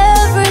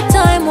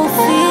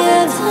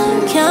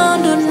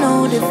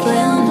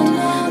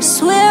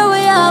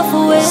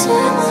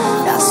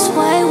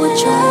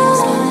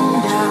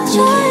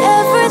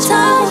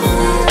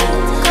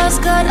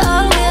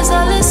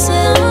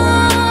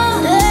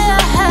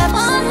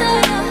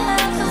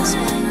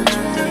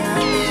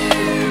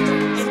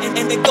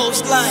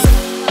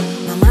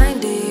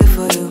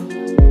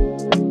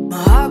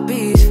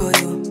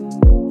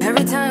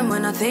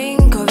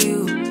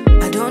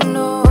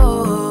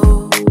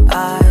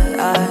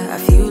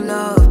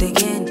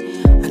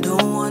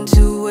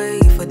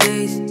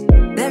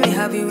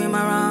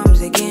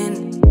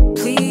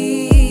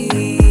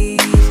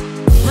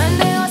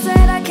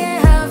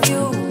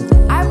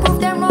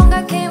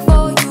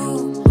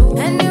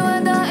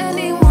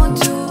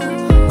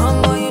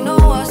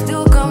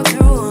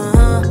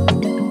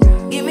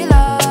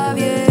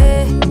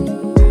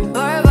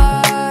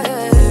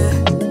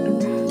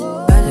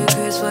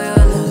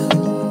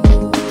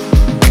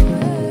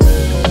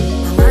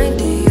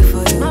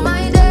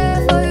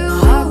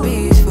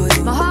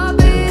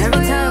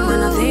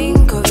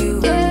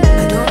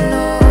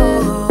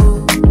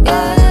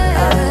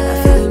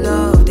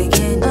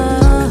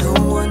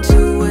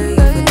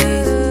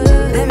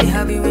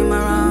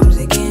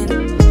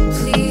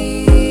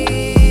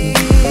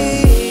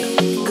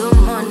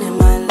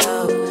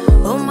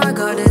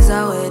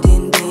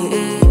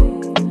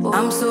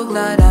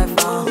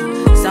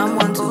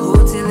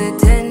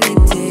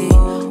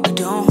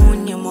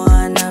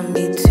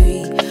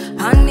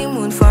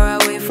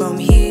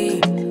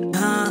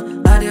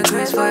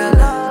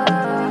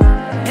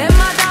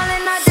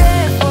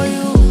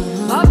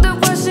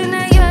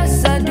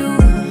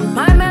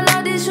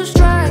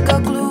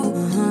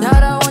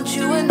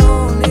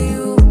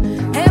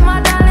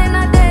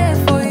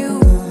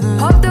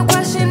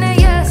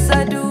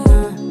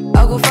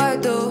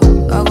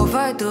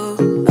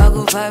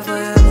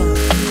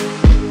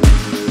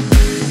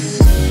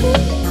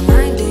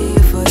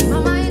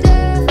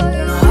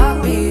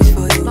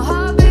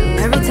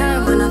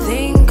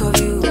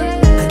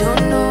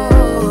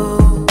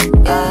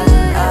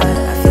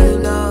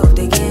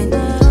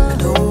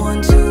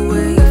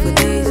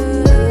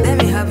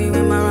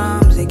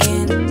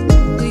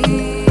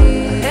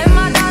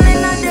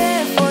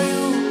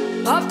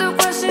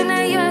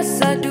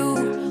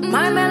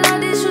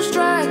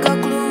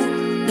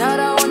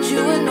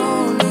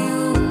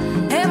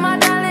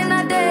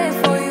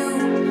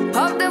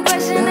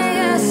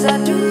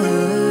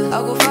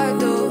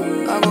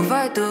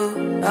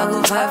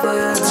 fight for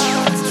your love.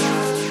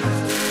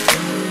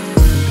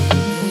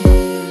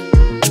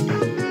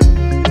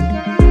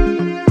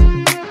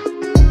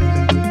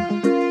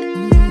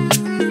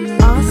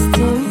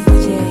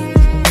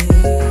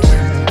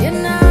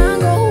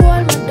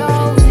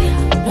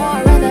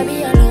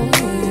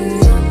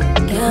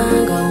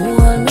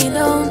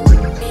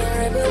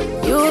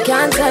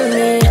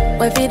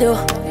 Where fi do,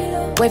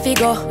 where fi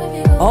go,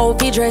 how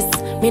fi dress,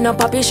 me no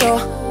papi show.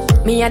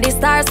 Me a the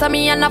star, so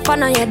me a no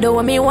fan of you.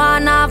 Do me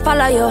wanna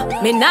follow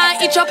you. Me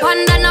nah itch up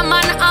under no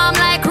man arm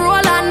like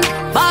Roland.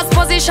 Boss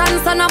position,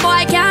 so no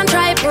boy can't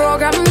try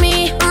program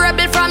me.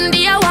 Rebel from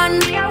day one.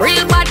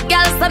 Real bad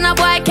girl, so no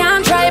boy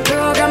can't try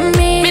program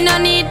me. Me no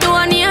need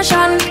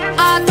donation,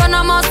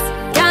 autonomous.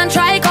 Can't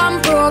try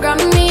come program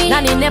me.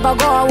 Nanny never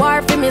go a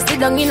war for me. Sit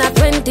down in a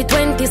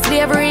 2020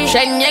 slavery.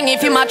 Shenyang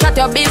if you match at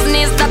your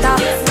business data.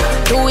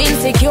 Too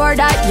insecure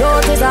that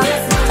yours is a.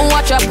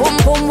 Watch your boom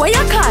boom, where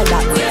you call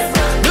that?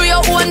 Do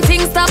your own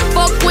thing, stop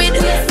fuck with.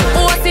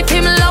 What if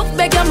him love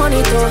beg your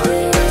money too?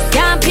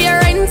 Can't pay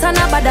rent and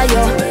a bother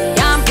you.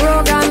 Can't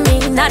program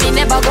me. Nanny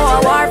never go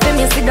a war for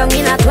me. Sit down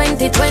in a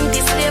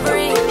 2020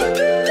 slavery.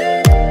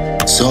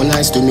 So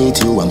nice to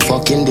meet you, I'm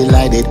fucking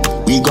delighted.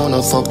 We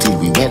gonna fuck till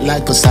we wet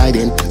like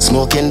Poseidon.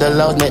 Smoking the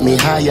loud make me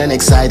high and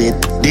excited.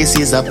 This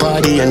is a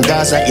party and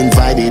guys are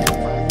invited.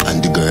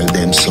 And the girl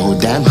them so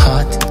damn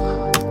hot.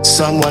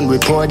 Someone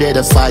reported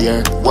a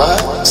fire.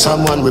 What?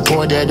 Someone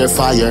reported a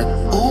fire.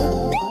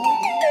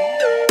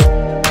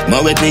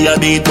 More with me a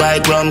beat,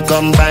 white rum,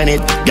 combine it.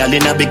 Girl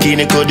in a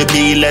bikini could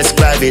be less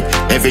private.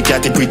 Every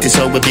cat is pretty,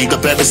 so we big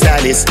up every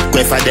stylist.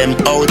 Go for them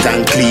out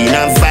and clean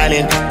and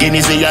violent.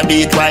 Guineas with a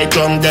beat, white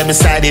rum, them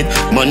beside it.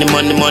 Money,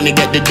 money, money,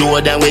 get the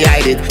door, then we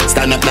hide it.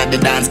 Stand up like the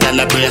dance, girl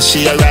a brace,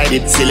 she a ride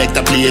it. Select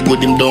a play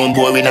good, him down,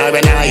 boring or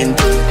an iron.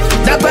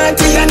 The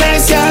party a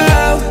nice, yo.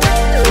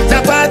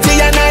 The party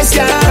a nice,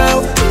 yo.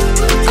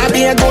 I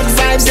be a good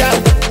vibes, yo.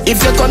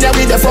 If you come here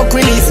with the fuck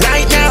release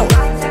right now.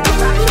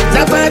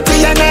 The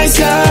party a nice,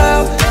 yo.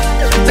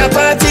 The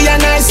party a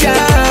nice, yo.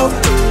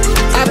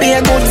 I be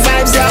a good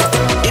vibes, yo.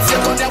 If you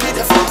come down with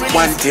the fuck release.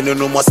 One thing you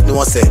know must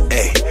know say,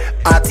 hey,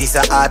 artist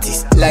a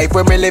artist. Like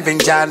when me living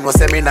John, no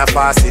say me na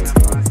pass it.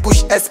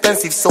 Push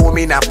expensive, so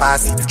me na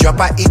pass it. Drop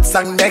a hit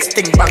song, next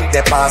thing bank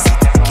deposit.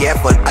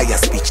 Careful, higher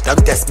speech,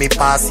 don't test me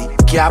passy.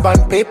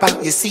 Carbon paper,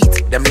 you see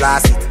it, them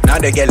last it. Now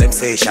they get them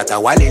say shatter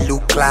while it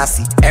look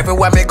classy.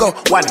 Everywhere me go,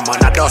 one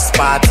man a dust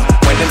party.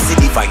 When them see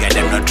the fire,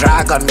 them no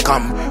dragon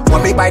come.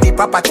 When me buy the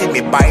property,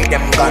 me buy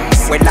them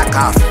guns. We lock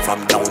off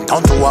from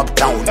downtown to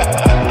uptown.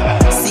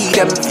 See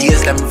them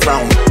fears, them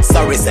frown.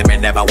 Sorry, say me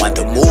never want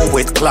to move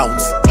with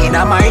clowns. In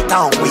a my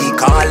town, we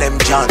call them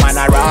John. Man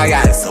a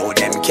royal, so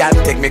them can't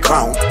take me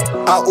crown.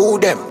 I owe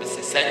them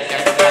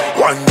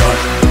one done,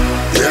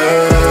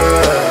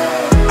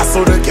 yeah. I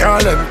saw the girl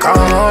them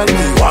call me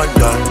one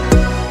done,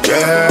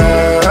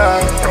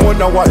 yeah. I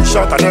wonder why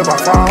shot I never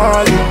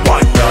fall.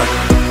 One done,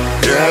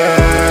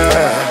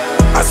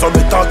 yeah. I saw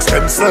the talks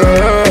them say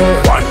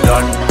one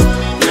done,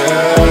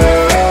 yeah.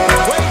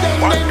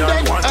 One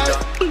done, one done.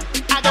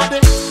 I got the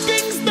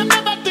things they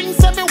never think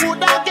say me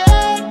woulda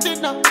get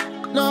it now.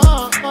 No,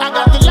 I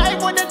got the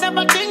life where they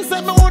never think say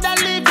me woulda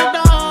live it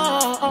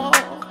now.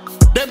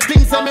 Them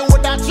things say me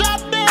woulda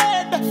drop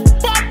dead,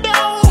 pop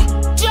down,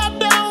 drop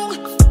down.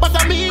 But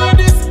I mean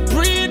this,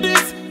 breathe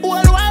this,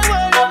 world wide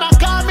world. Them a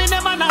call me,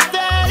 them a not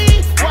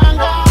say one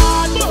God.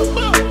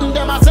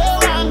 Them a say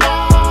one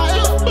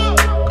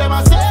God. Them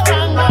a say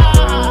one God.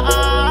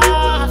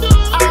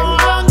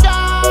 One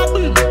God.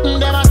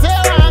 Them a say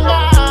one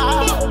God.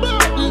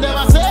 Them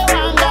a say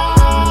one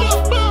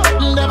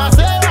God. Them a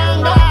say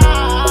one God.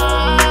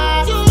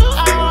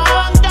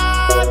 One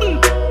God.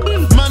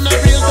 Man a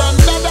real gun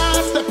dada,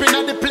 stepping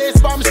at the place,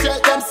 bombshell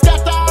them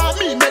scatter.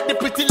 Me make the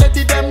pretty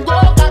lady them go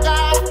gaga.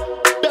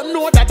 Them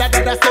know that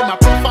say my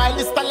profile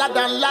is taller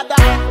than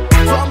ladder.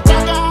 From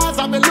Tagas,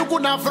 I be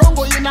looking at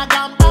Frongo in a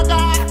Gambaga.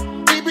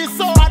 It be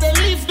so I they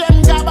leave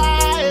them gaba.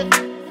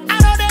 I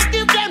know they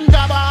give them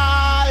gaba.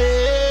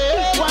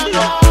 One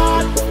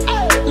God,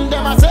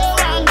 them a say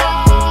one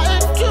God.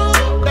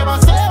 Them a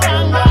say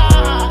one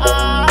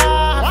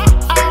God.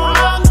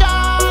 One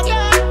God,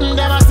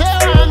 them a say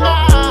one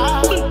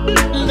God.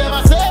 Them a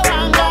say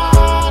one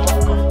God.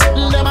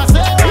 Them a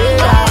say one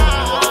God.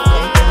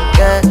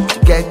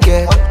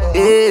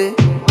 Yeah.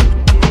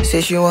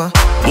 Say she want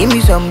give me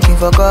something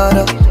for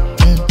God.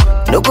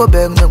 No go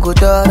beg, no go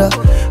daughter.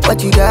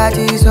 What you got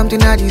is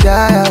something I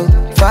desire.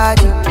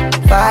 Fight it,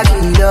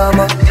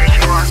 lomo.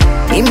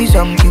 Give me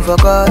something for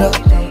God.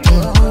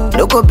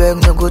 No go beg,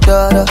 no go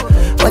daughter.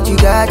 What you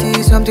got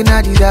is something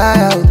I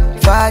desire.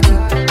 Fight it,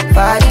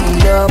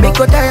 lomo. Make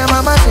go tell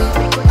mama say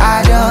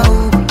I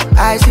don't.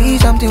 I see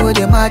something where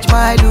they match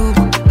my look.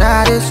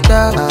 Now this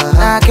stuff,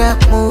 I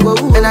can't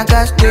move. And I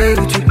can't stay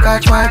with you,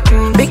 catch my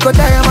crew. Make go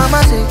tell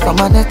mama say for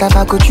my next life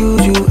I could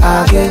choose you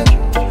again.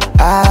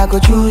 I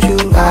could choose you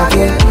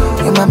again.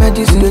 In my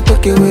medicine they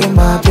take away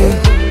my pain.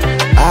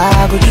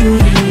 I could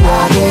choose you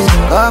again.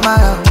 Come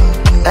around,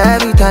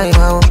 every time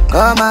I won't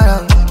come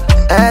around.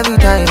 Every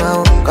time I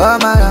won't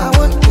come around.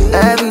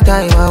 Every Every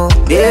time I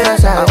want, yeah,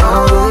 I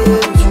want you.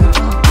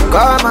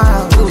 Come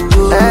around,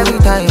 every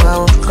time I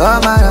want,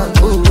 come around.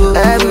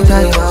 Every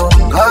time I want,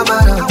 come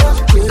around.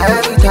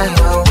 Every time I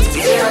want,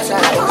 yeah,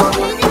 I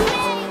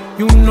want.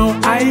 You know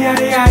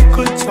I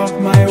could talk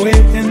my way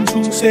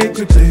into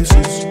sacred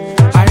places.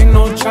 I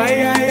know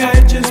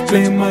I just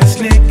play my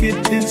snake,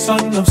 it is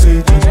son of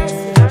Satan.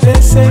 They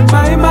say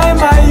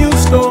my, you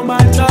stole my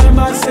time.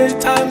 I say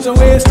time's a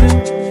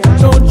wasting.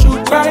 Don't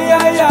you cry,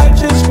 I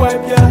just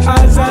wipe your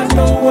eyes. I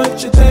know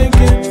what you're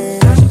thinking.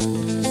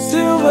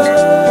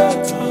 Silver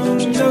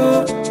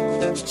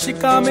tongue, she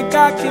call me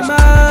cocky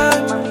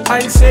man.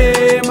 I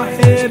say my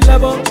head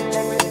level.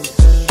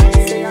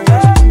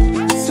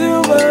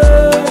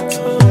 Silver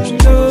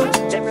tongue,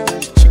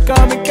 she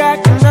call me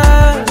cocky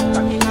man.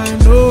 I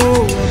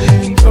know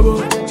I'm in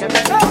trouble.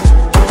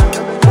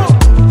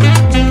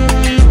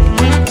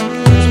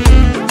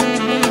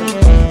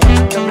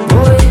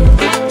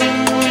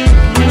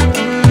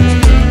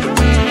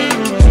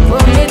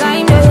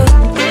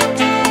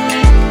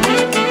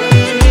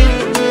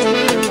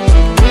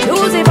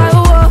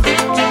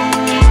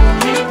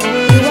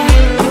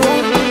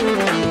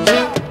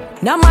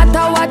 No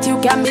matter what, you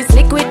can be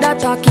slick with the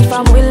talk. If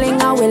I'm willing,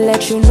 I will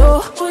let you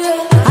know.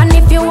 And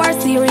if you are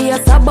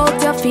serious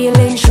about your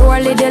feelings,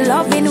 surely the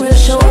loving will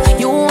show.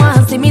 You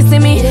want see me,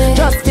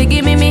 just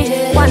forgive me.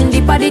 One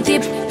dip of the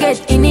tip, get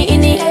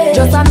inni.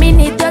 Just a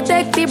minute you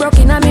take the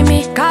broken on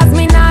me. Cause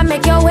me nah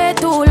make you wait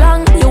too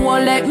long. You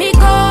won't let me go.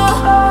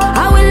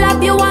 I will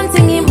love you one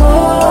thing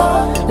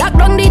more. Lock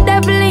down the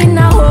devil in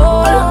a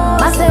hole.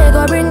 I say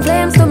go bring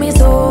flames to me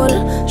soul.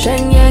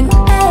 Shen yang,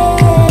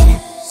 hey.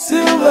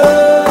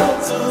 Silver.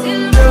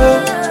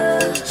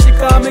 She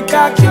call me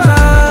cocky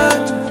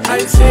man. I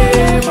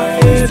say my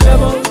head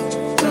level.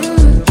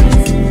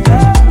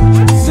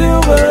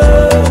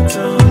 Silver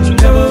tongue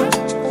devil.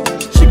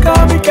 She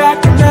call me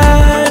cocky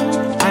man.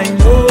 I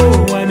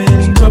know I'm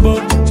in trouble.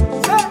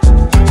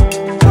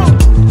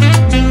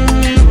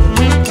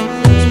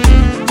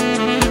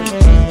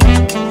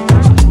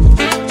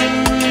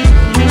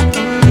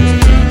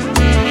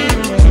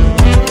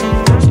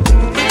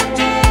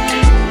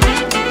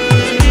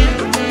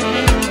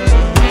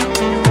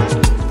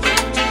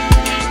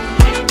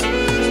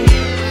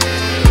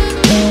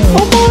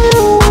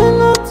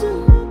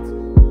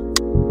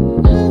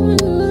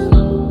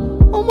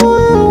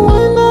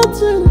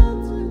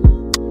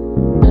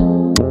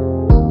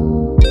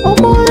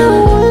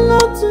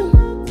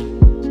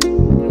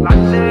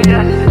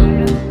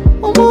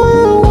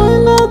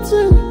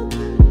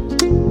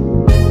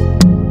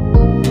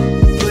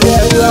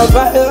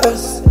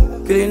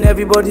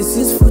 Everybody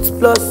 6 foot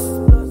plus.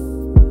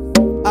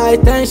 High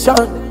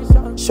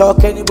tension,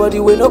 shock anybody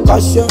with no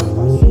caution.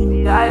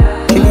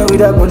 Kill me with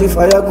that body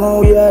fire gun,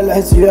 we are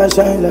lights, you are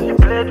shine like.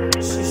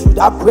 She should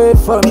have prayed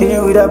for me. Kill me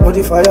with that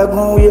body fire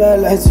gun, we are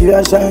lights, you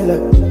are shine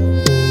like.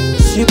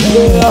 She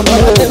pray on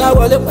my then I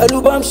wallet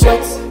pẹ̀lú bomb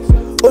shots.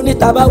 Only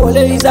taba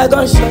wallet is a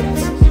gunshot.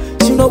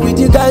 She know with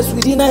the guys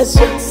with the nice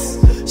shots.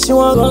 She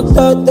want run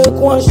third, take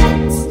one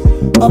shot.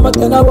 I'ma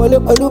then I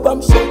wallet pẹ̀lú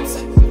bomb shots.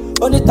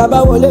 Only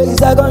taba wallet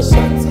is a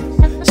gunshot.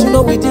 She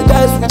know with the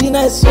guys with the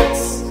nice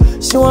shots.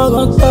 She want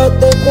run third,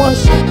 take one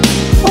shot.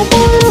 Oh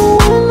boy, you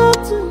want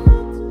nothing.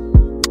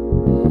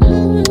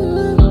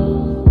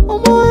 Oh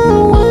boy, you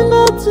want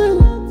nothing.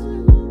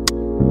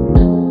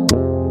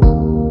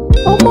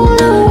 Oh boy,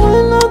 you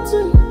want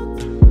nothing.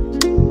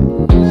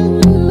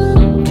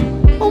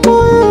 Oh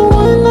boy, you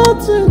want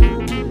nothing.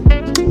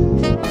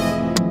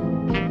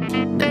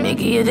 Let me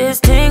give you this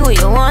thing what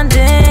you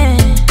wanting.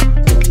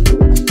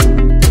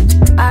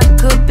 I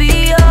could be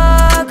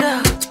your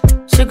girl,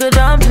 sugar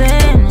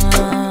dumpling.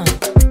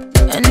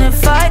 And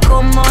if I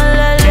come on,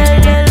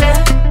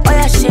 oh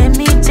yeah, shake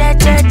me, cha.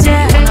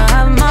 Wanna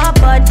have my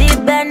body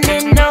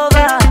bending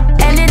over,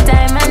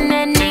 anytime and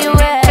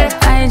anywhere.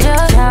 I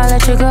just can't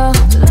let you go,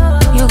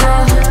 you go,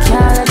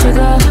 can't let you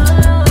go.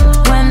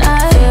 When I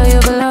feel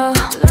you below,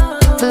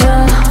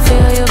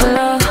 feel you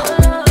below,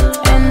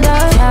 and I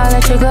can't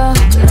let you go,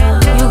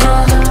 you go,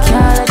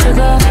 can't let you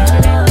go.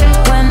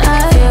 When I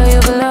feel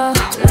you below,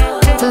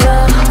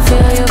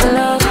 feel you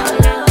below.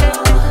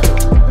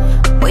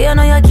 Well, you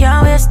know you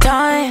can't waste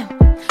time.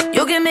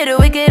 You give me the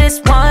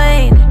wickedest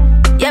wine.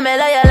 Yeah, me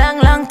like a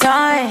long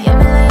time.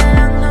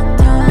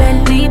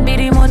 Bentley,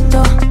 bitty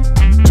moto,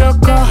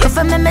 choco. You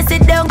feel me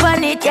sit down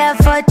on it, yeah,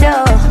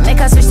 photo. Make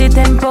her switch the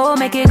tempo,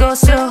 make it go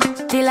slow.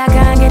 Till I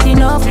can't get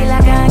enough, Kill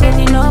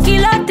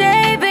a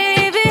day,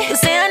 baby. You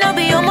say I know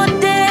be on my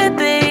day,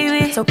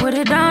 baby. So put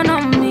it down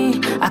on me.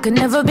 I could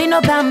never be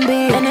no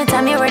Bambi.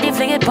 Anytime you're ready,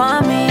 fling it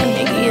on me.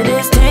 And give you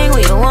this thing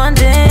what you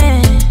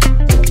wanting.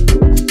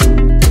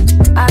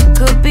 I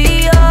could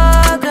be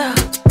your girl,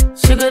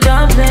 sugar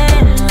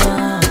dumpling.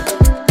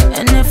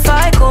 And if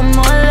I come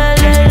on,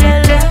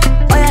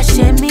 oh yeah,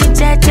 shake me,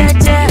 cha.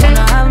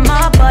 Wanna have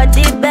my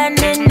body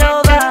bending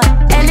over,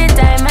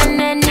 anytime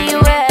and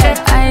anywhere.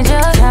 I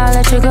just can't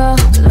let you go,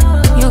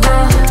 you go,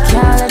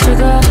 can't let you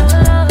go.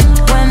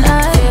 When I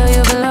feel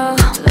you below,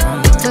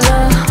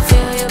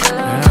 feel you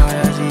below.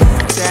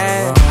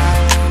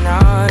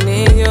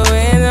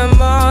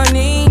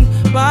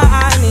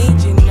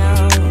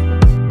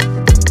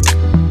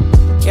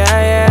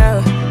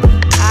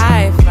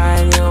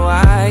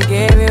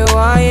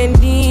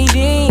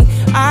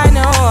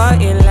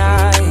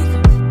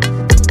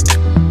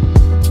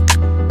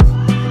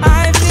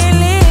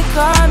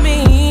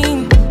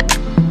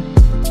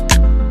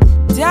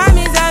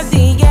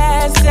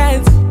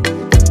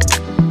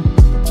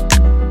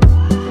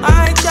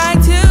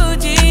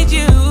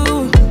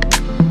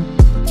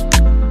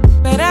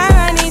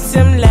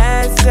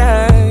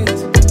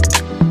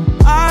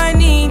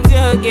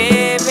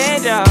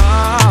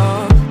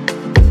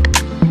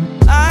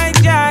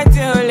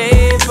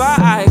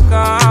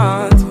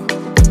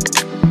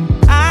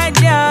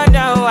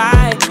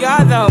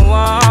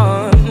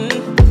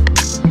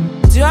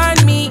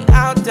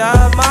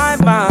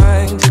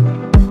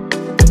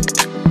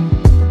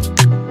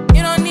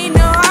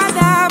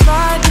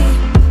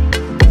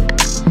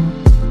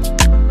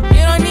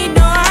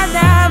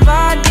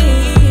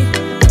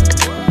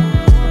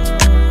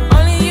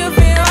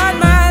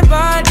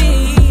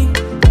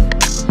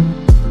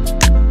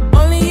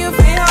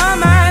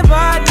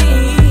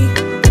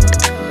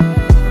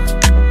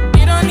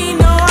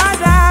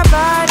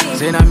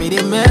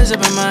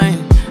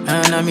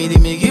 Allow me to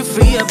make you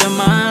free up your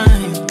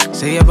mind.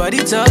 Say your body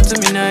talk to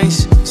me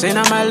nice. Say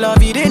now my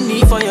love you didn't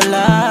need for your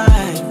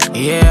life.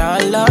 Yeah,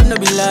 our love no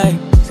be lie.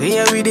 Say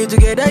yeah, we did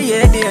together,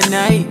 yeah, day and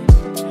night.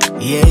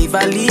 Yeah, if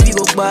I leave, you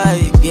go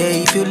by. Yeah,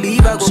 if you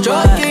leave, I go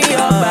stroking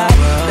your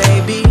body,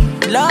 baby.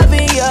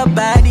 Loving your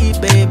body,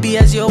 baby.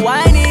 As you're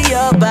whining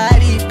your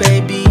body,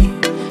 baby.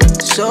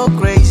 So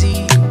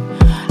crazy.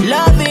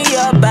 Loving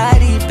your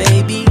body,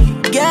 baby.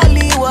 Girl,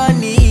 you want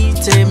need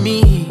to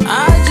me.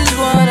 I just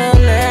wanna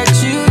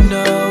let you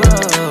know.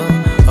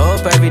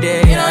 Hope every day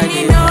you don't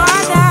need no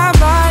other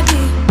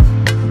body.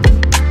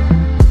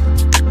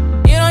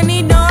 You don't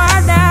need no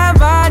other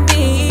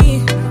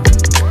body.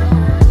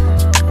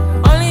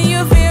 Only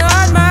you feel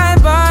on my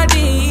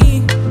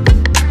body.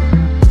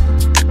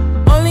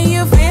 Only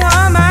you feel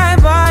on my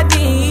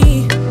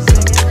body.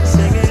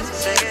 Sing it.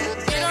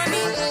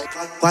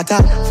 What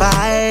up,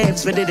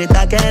 vibes, we did it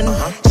again.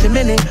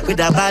 Shimmy with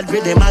a bad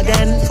rhythm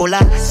again. Full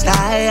of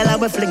style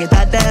and we fling it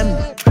at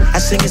them. I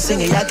sing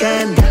it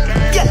again.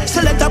 Yeah,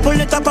 so let her pull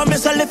it up and me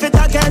so lift it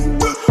again.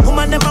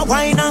 Woman never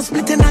whine and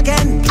splitting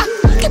again.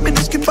 Give me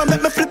the script and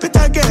make me flip it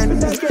again.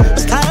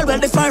 Style well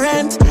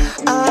different.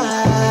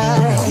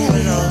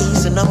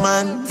 Easy no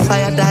man.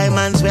 Fire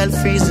diamonds well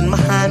freezing my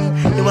hand.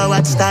 You are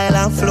what style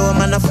and flow,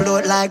 man. I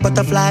float like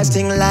butterflies,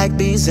 sting like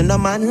bees in the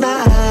man.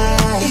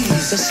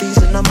 Nice. The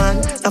season no man.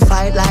 I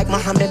fight like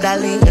Muhammad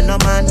Ali in the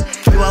man.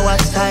 You are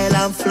what style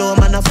and flow,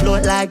 man. I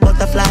float like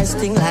butterflies,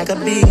 sting like a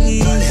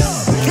bee.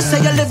 You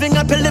say you're living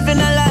up, you're living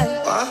a lie.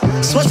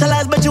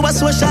 Socialize, but you a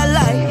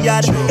socialite.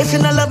 Yeah. If you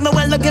don't love me,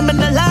 well, look give me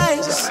the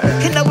lies.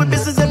 Hit up with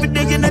business every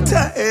day in the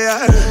time.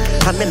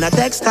 I'm in a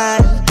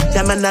textile.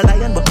 Yeah, I'm a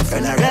lion, but my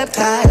friend a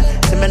reptile.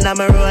 See me now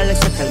my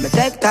Rolex, so tell me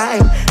take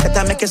time. That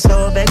I make it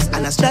so vexed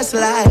and I stress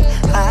life.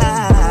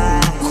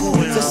 Cool.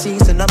 The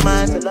season, no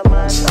man.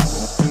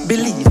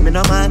 Believe me,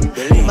 no man.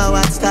 My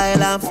what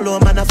style and flow,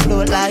 man, I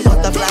float like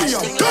butterflies.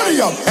 Turn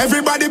it up.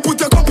 Everybody put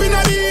a cup in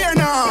the air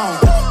now.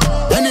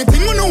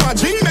 Anything you know I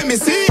drink, let me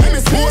see.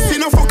 Most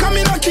enough for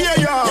coming up here,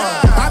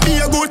 yeah. I be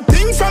a good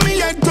thing from me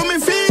head to me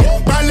feet.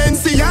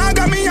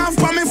 Balenciaga me off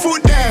for me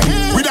foot there.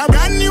 With a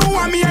brand new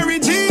one, me every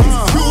jeans.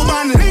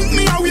 Cuban link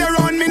me a wear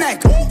on me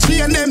neck. She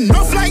and them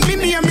enough like me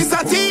name Mr.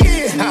 T.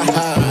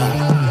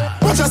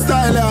 Watch a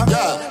style, yeah.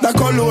 The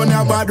cologne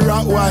a bad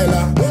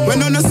Rottweiler. When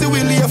you no see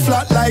we lay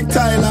flat like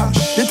Tyler.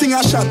 The thing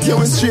I shot you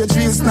with straight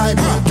real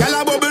sniper.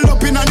 Girl a bubble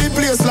up in the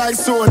place like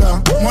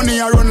soda. Money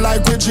a run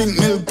like we drink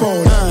milk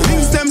powder.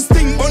 Things them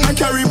stink but not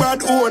carry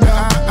bad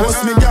odor.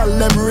 Boss me girl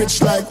them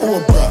rich like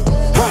Oprah.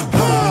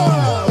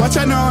 Watch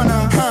a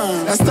nona.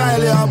 That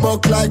style ya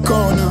buck like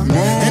corner.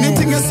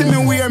 Anything you see me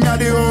wear me a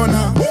the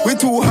owner. We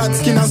too hot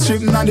skin and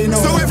strip na the know.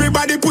 So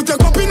everybody put a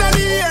cup in the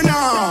air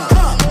now.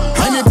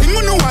 Anything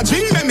you know I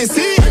drink let me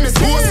see.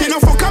 Most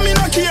enough for coming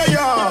up here,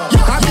 yeah.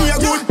 I be a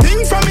good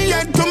thing from me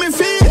head to me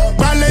feet.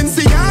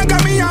 Balenciaga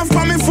me off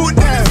for me foot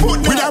there.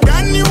 With a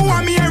brand new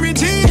one me every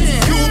jeans.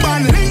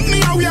 Cuban link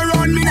me a wear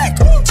on me neck.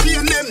 She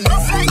and them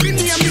not like me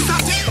name Mr.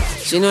 T.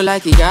 She no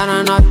like it, got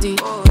her naughty,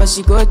 but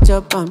she go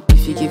chop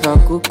if you give her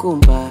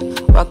cucumber.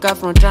 Walk out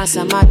from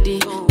Transamadi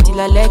till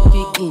I leg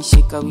picking,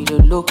 shake her with a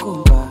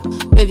locumba.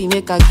 Baby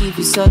make her give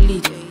you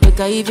solid, make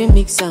her even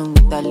mix am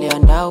with a lay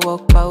and I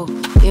walk pow.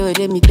 Hey, wait,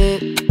 let me tell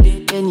you.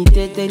 She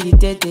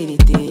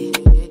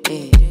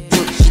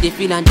dey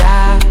feelin'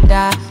 da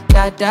da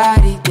da da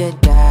da da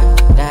da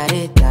da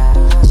da.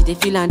 She dey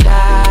feelin'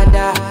 da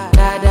da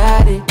da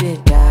da da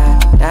da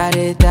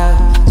da da.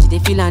 She dey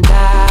feelin'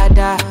 da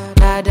da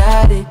da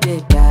da da da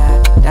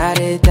da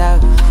da.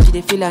 She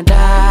dey feelin'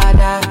 da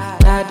da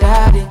da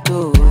da da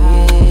do.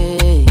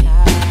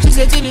 She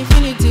say till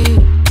infinity,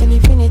 till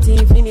infinity,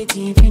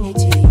 infinity,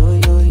 infinity. Yo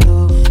yo yo.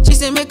 She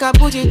say make her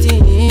put it in,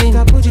 make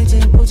her put it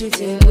in, put it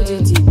in, put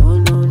it in. No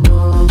no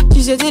no.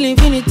 She say till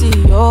infinity,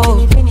 yo,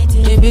 infinity,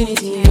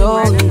 infinity, yo,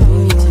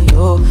 infinity,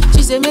 yo.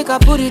 She say make her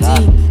put it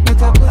in, make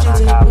her put it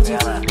in, put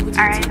it in, put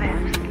it in.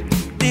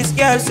 This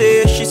girl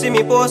say she see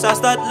me post, I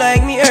start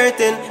like me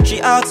hurting.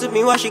 She asks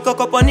me why she cock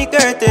up on the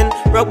curtain.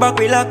 Rock back,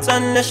 relax,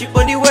 and let she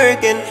put the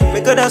work in.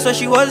 Because that's why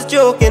she was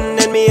joking.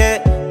 Then me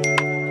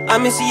I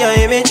me see her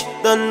image,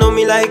 don't know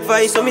me like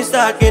Vice, so me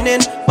start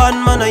grinning. Bad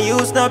man I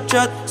use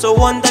Snapchat, so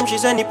one time she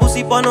send the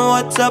pussy on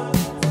WhatsApp.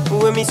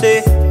 When me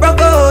say, rock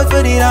out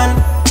for the run.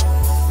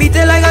 Beat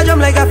it like a drum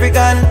like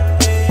African.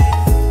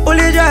 Pull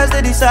your jaws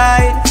to the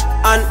side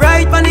and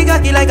ride pan the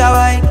cocky like a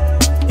wine.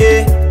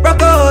 Yeah,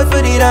 rock out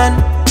for the run.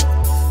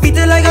 Beat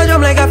it like a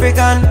drum like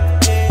African.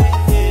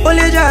 Pull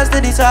your jaws to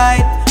the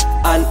side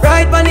and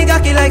ride pan the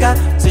cocky like a.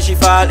 So she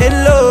fall in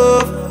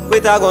love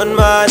with a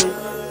gunman.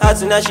 As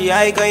soon as she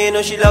hike, you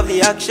know she love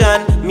the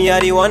action. Me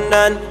a the one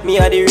man, me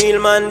a the real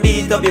man.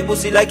 Beat up your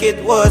pussy like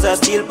it was a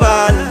steel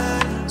pan.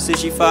 So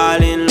she fall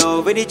in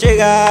love with the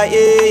trigger,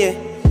 yeah.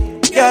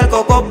 Girl,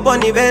 cock up on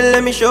the bell,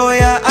 let me show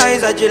your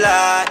eyes a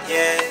July,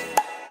 yeah.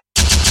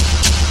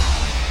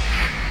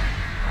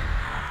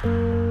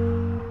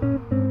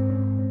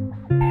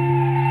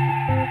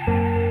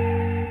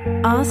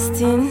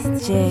 Austin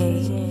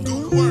J.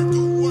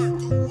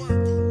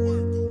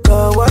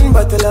 One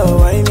bottle of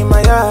wine in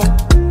my yard.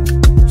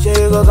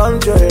 go come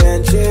chill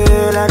and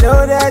chill. I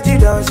know that you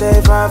don't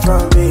stay far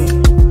from me.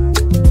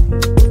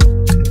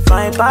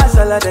 Fine past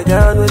all of the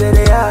girls with it,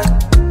 they are.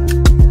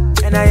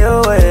 And I know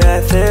what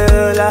I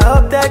feel. I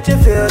hope that you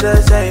feel the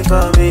same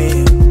for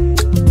me.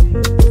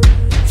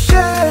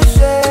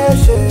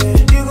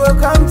 You go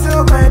come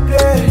to my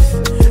place.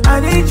 I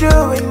need you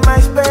in my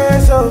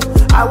space, oh.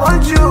 I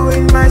want you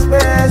in my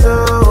space,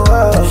 oh.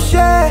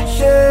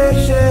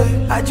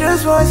 I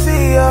just wanna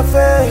see your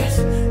face.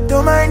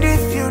 Don't mind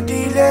if you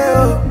delay,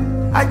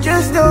 oh. I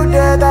just know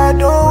that I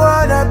don't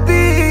wanna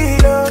be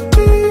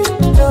lonely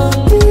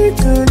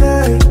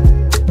tonight.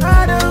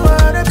 I don't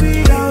wanna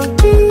be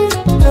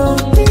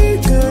lonely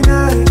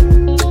tonight.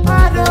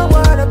 I don't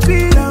wanna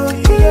be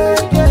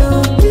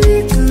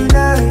lonely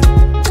tonight.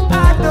 I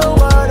don't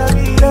wanna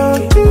be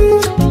lonely.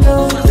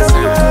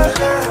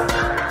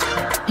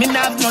 Me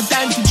nah have no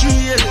time to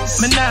chill.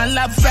 Me nah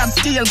love frap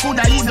tail.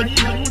 Coulda even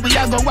we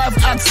a go have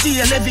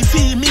oxtail. Every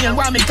female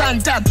want me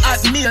contact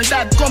at meal.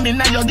 That coming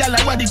now your gal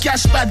where the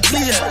cash pad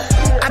clear.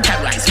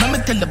 Authorize,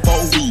 me tell the boy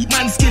we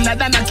man skiller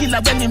than a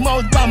killer when me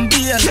mouth bomb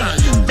beer.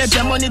 Bet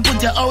your money put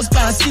your house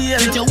pan steal.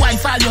 With your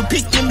wife all your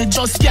pick me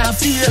just can't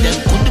feel.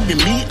 Then could it be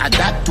me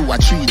adapt to a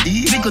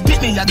 3D? Little pick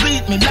me a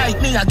greet me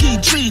like me a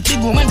key treat. Big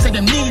woman say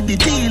them need the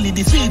deal,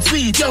 the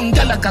sweet. Young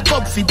gal like a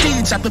cup for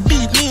teach. Up a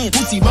beat me.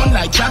 Pussy run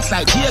like tracks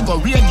like Diego.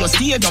 Radio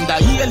stadium the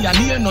alien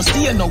here no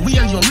stay no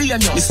wheel you real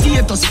no. Me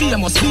status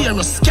famous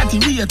virus catty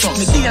rate up.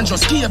 Me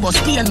dangerous cable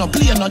stay no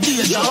play no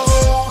danger.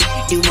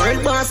 The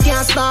world boss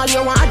can't stall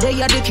you. A day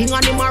you're the king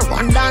and him a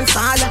run dance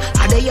hall.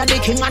 A day you're the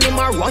king and him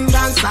a run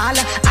dance hall.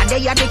 A day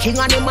you're the king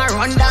and him a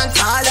run dance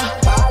hall.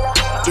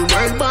 The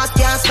world boss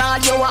can't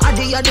stall you. A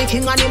day you're the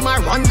king and him a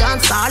run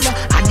dance hall.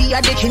 A day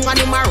you're the king and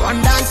him a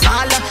run dance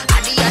hall. A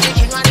day you're the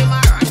king and him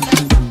a run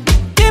dance.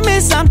 Give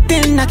me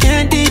something I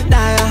can't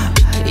deny.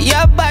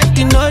 Your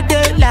body no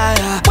the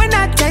liar. When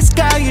I text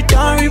girl you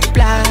don't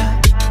reply.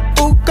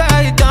 Oh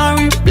girl you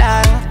don't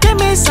reply. Give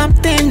me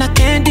something I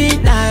can't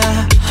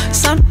deny.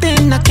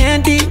 Something I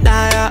can't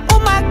deny. Oh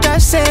my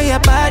God, say your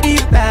body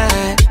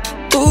bad.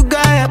 Oh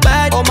girl your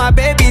body. Oh my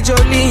baby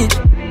Jolene.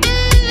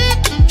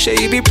 Say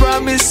you be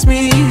promise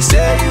me.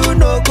 Say you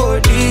no go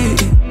deep.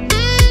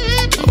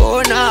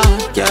 Oh nah,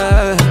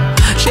 yeah.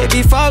 Say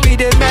before we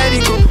the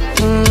medical.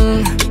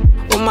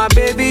 Oh my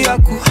baby I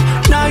cool.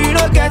 Now you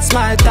don't get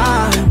my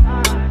time.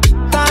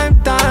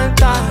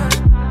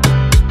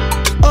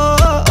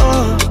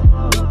 Oh,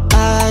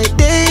 I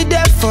did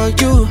that for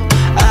you.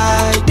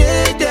 I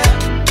did that.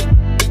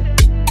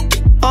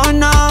 Oh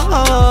no,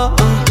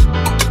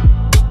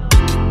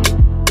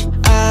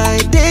 I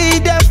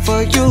did that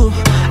for you.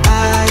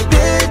 I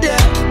did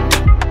that.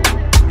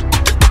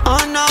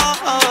 Oh no.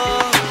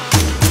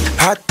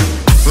 Hot.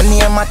 My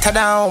name matter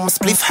down, my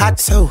spliff hot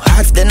so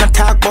hot. Then I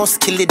talk about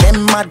skilly,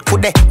 them mad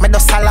could they? Me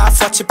just a laugh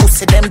watch you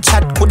pussy, them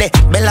chat could they?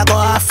 Bella go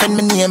off and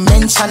me name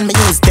mention. Me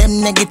use them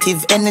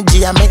negative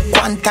energy. I make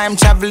one time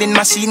traveling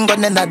machine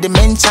gun in a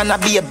dimension. I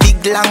be a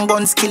big long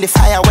gun skilly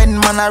fire. When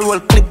man I roll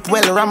clip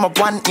well, ram up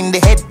one in the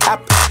head top.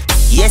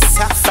 Yes,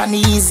 sir, funny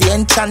easy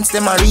entrance.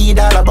 Them I read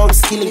all about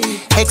skilly.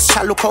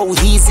 Extra look how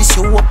easy she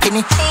walk in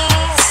it.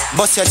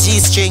 Bust your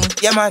G-string,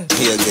 yeah man.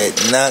 You get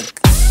knocked.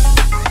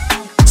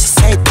 She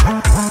said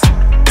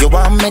you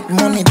want make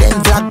money,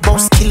 then black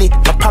boss kill it.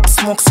 My pop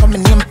smoke, so my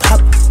name pop.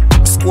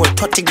 Score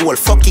 30 goal,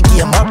 fuck your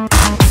game up.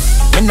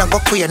 Me no go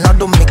queer, no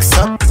do mix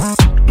up.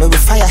 Me we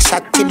fire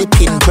shot till the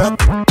pin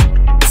drop.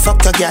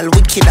 Fuck your girl,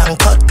 wicked and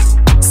cut.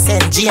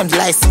 St. James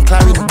license,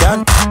 Clarendon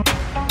done.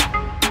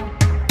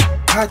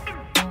 Hot.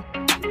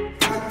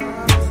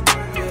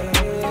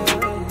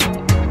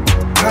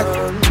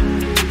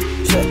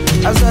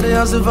 I saw the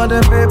hustle for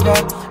the paper.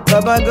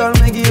 Papa God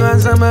make you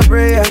answer my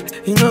prayer.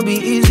 It no be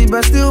easy,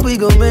 but still we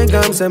gon' make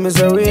 'em. Say me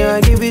sorry,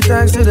 I give it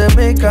thanks to the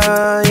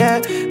maker.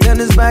 Yeah, then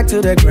it's back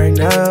to the grind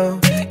now.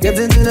 Get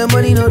into the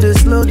money, no they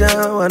slow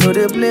down. I know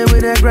they play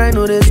with that grind,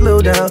 no they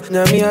slow down.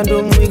 Now me and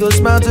them, we go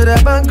smile to the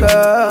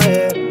banker.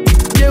 Yeah,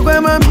 yeah,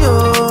 where my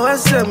mule? I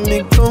said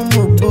me come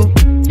boo.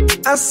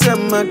 I said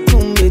my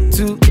kumbe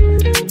too.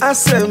 I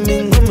said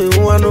me no me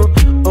wano.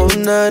 Oh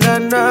na na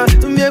na.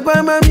 Me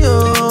where my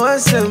mule? I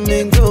said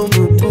me come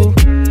boo.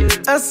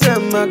 I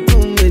said my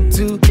kumbe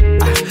too.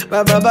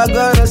 Baba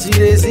God, she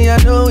dey see. I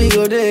know we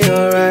go day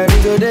alright.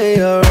 We go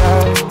day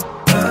alright.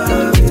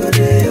 We go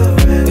day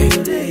alright. We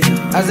go day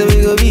alright. I said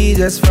we go be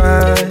just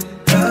fine.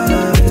 We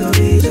go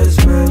be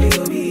just fine. We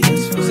go be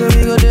just fine. I said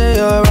we go day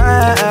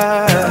alright.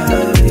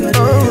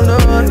 Oh no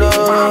no.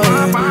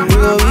 We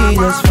go be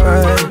just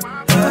fine.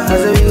 I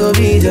said we gon'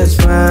 be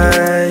just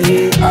fine,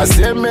 yeah. I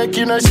said make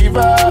you no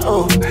shiva,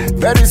 oh.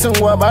 Very soon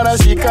wabara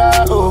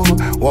shika, oh.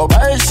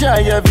 Wabai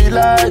shaya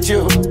village,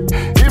 oh.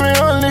 Even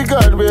only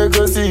God will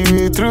go see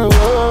you through,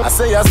 oh. I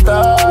say I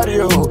start,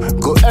 yo.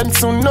 Go and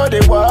soon know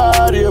they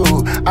worry,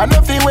 oh. I know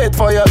if you wait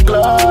for your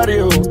glory,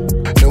 oh.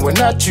 No, we're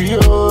not you,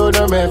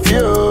 no me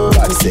few.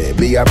 I say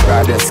be a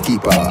brother's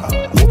keeper.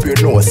 Hope you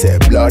know say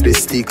blood is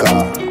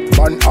sticker.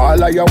 Man,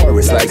 all of your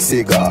worries like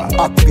cigar.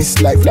 Act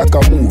this life like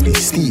a movie,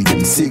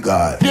 Steven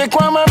Seagal. Ye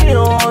kwa mami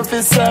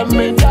officer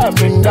me da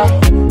minda.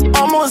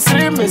 Almost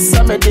me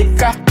some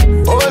dika.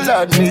 Oh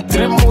Lord, me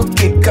trimu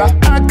kika.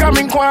 I come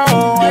in kwa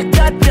I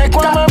got ye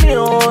kwa mami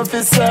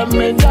officer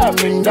me da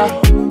minda.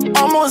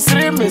 Almost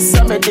me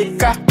some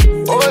dika.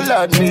 Oh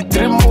Lord, me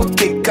trimu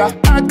kika.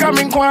 I come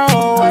in kwa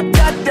I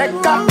got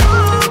dika.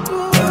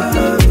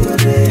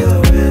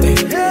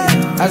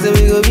 I said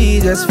we gon' be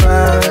just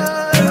fine.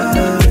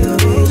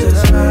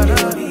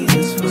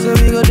 So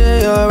we gon' do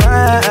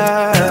alright.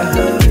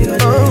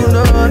 Oh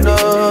no,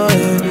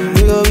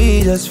 we gon'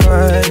 be just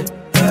fine.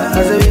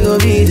 I said we gon'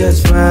 be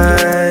just fine.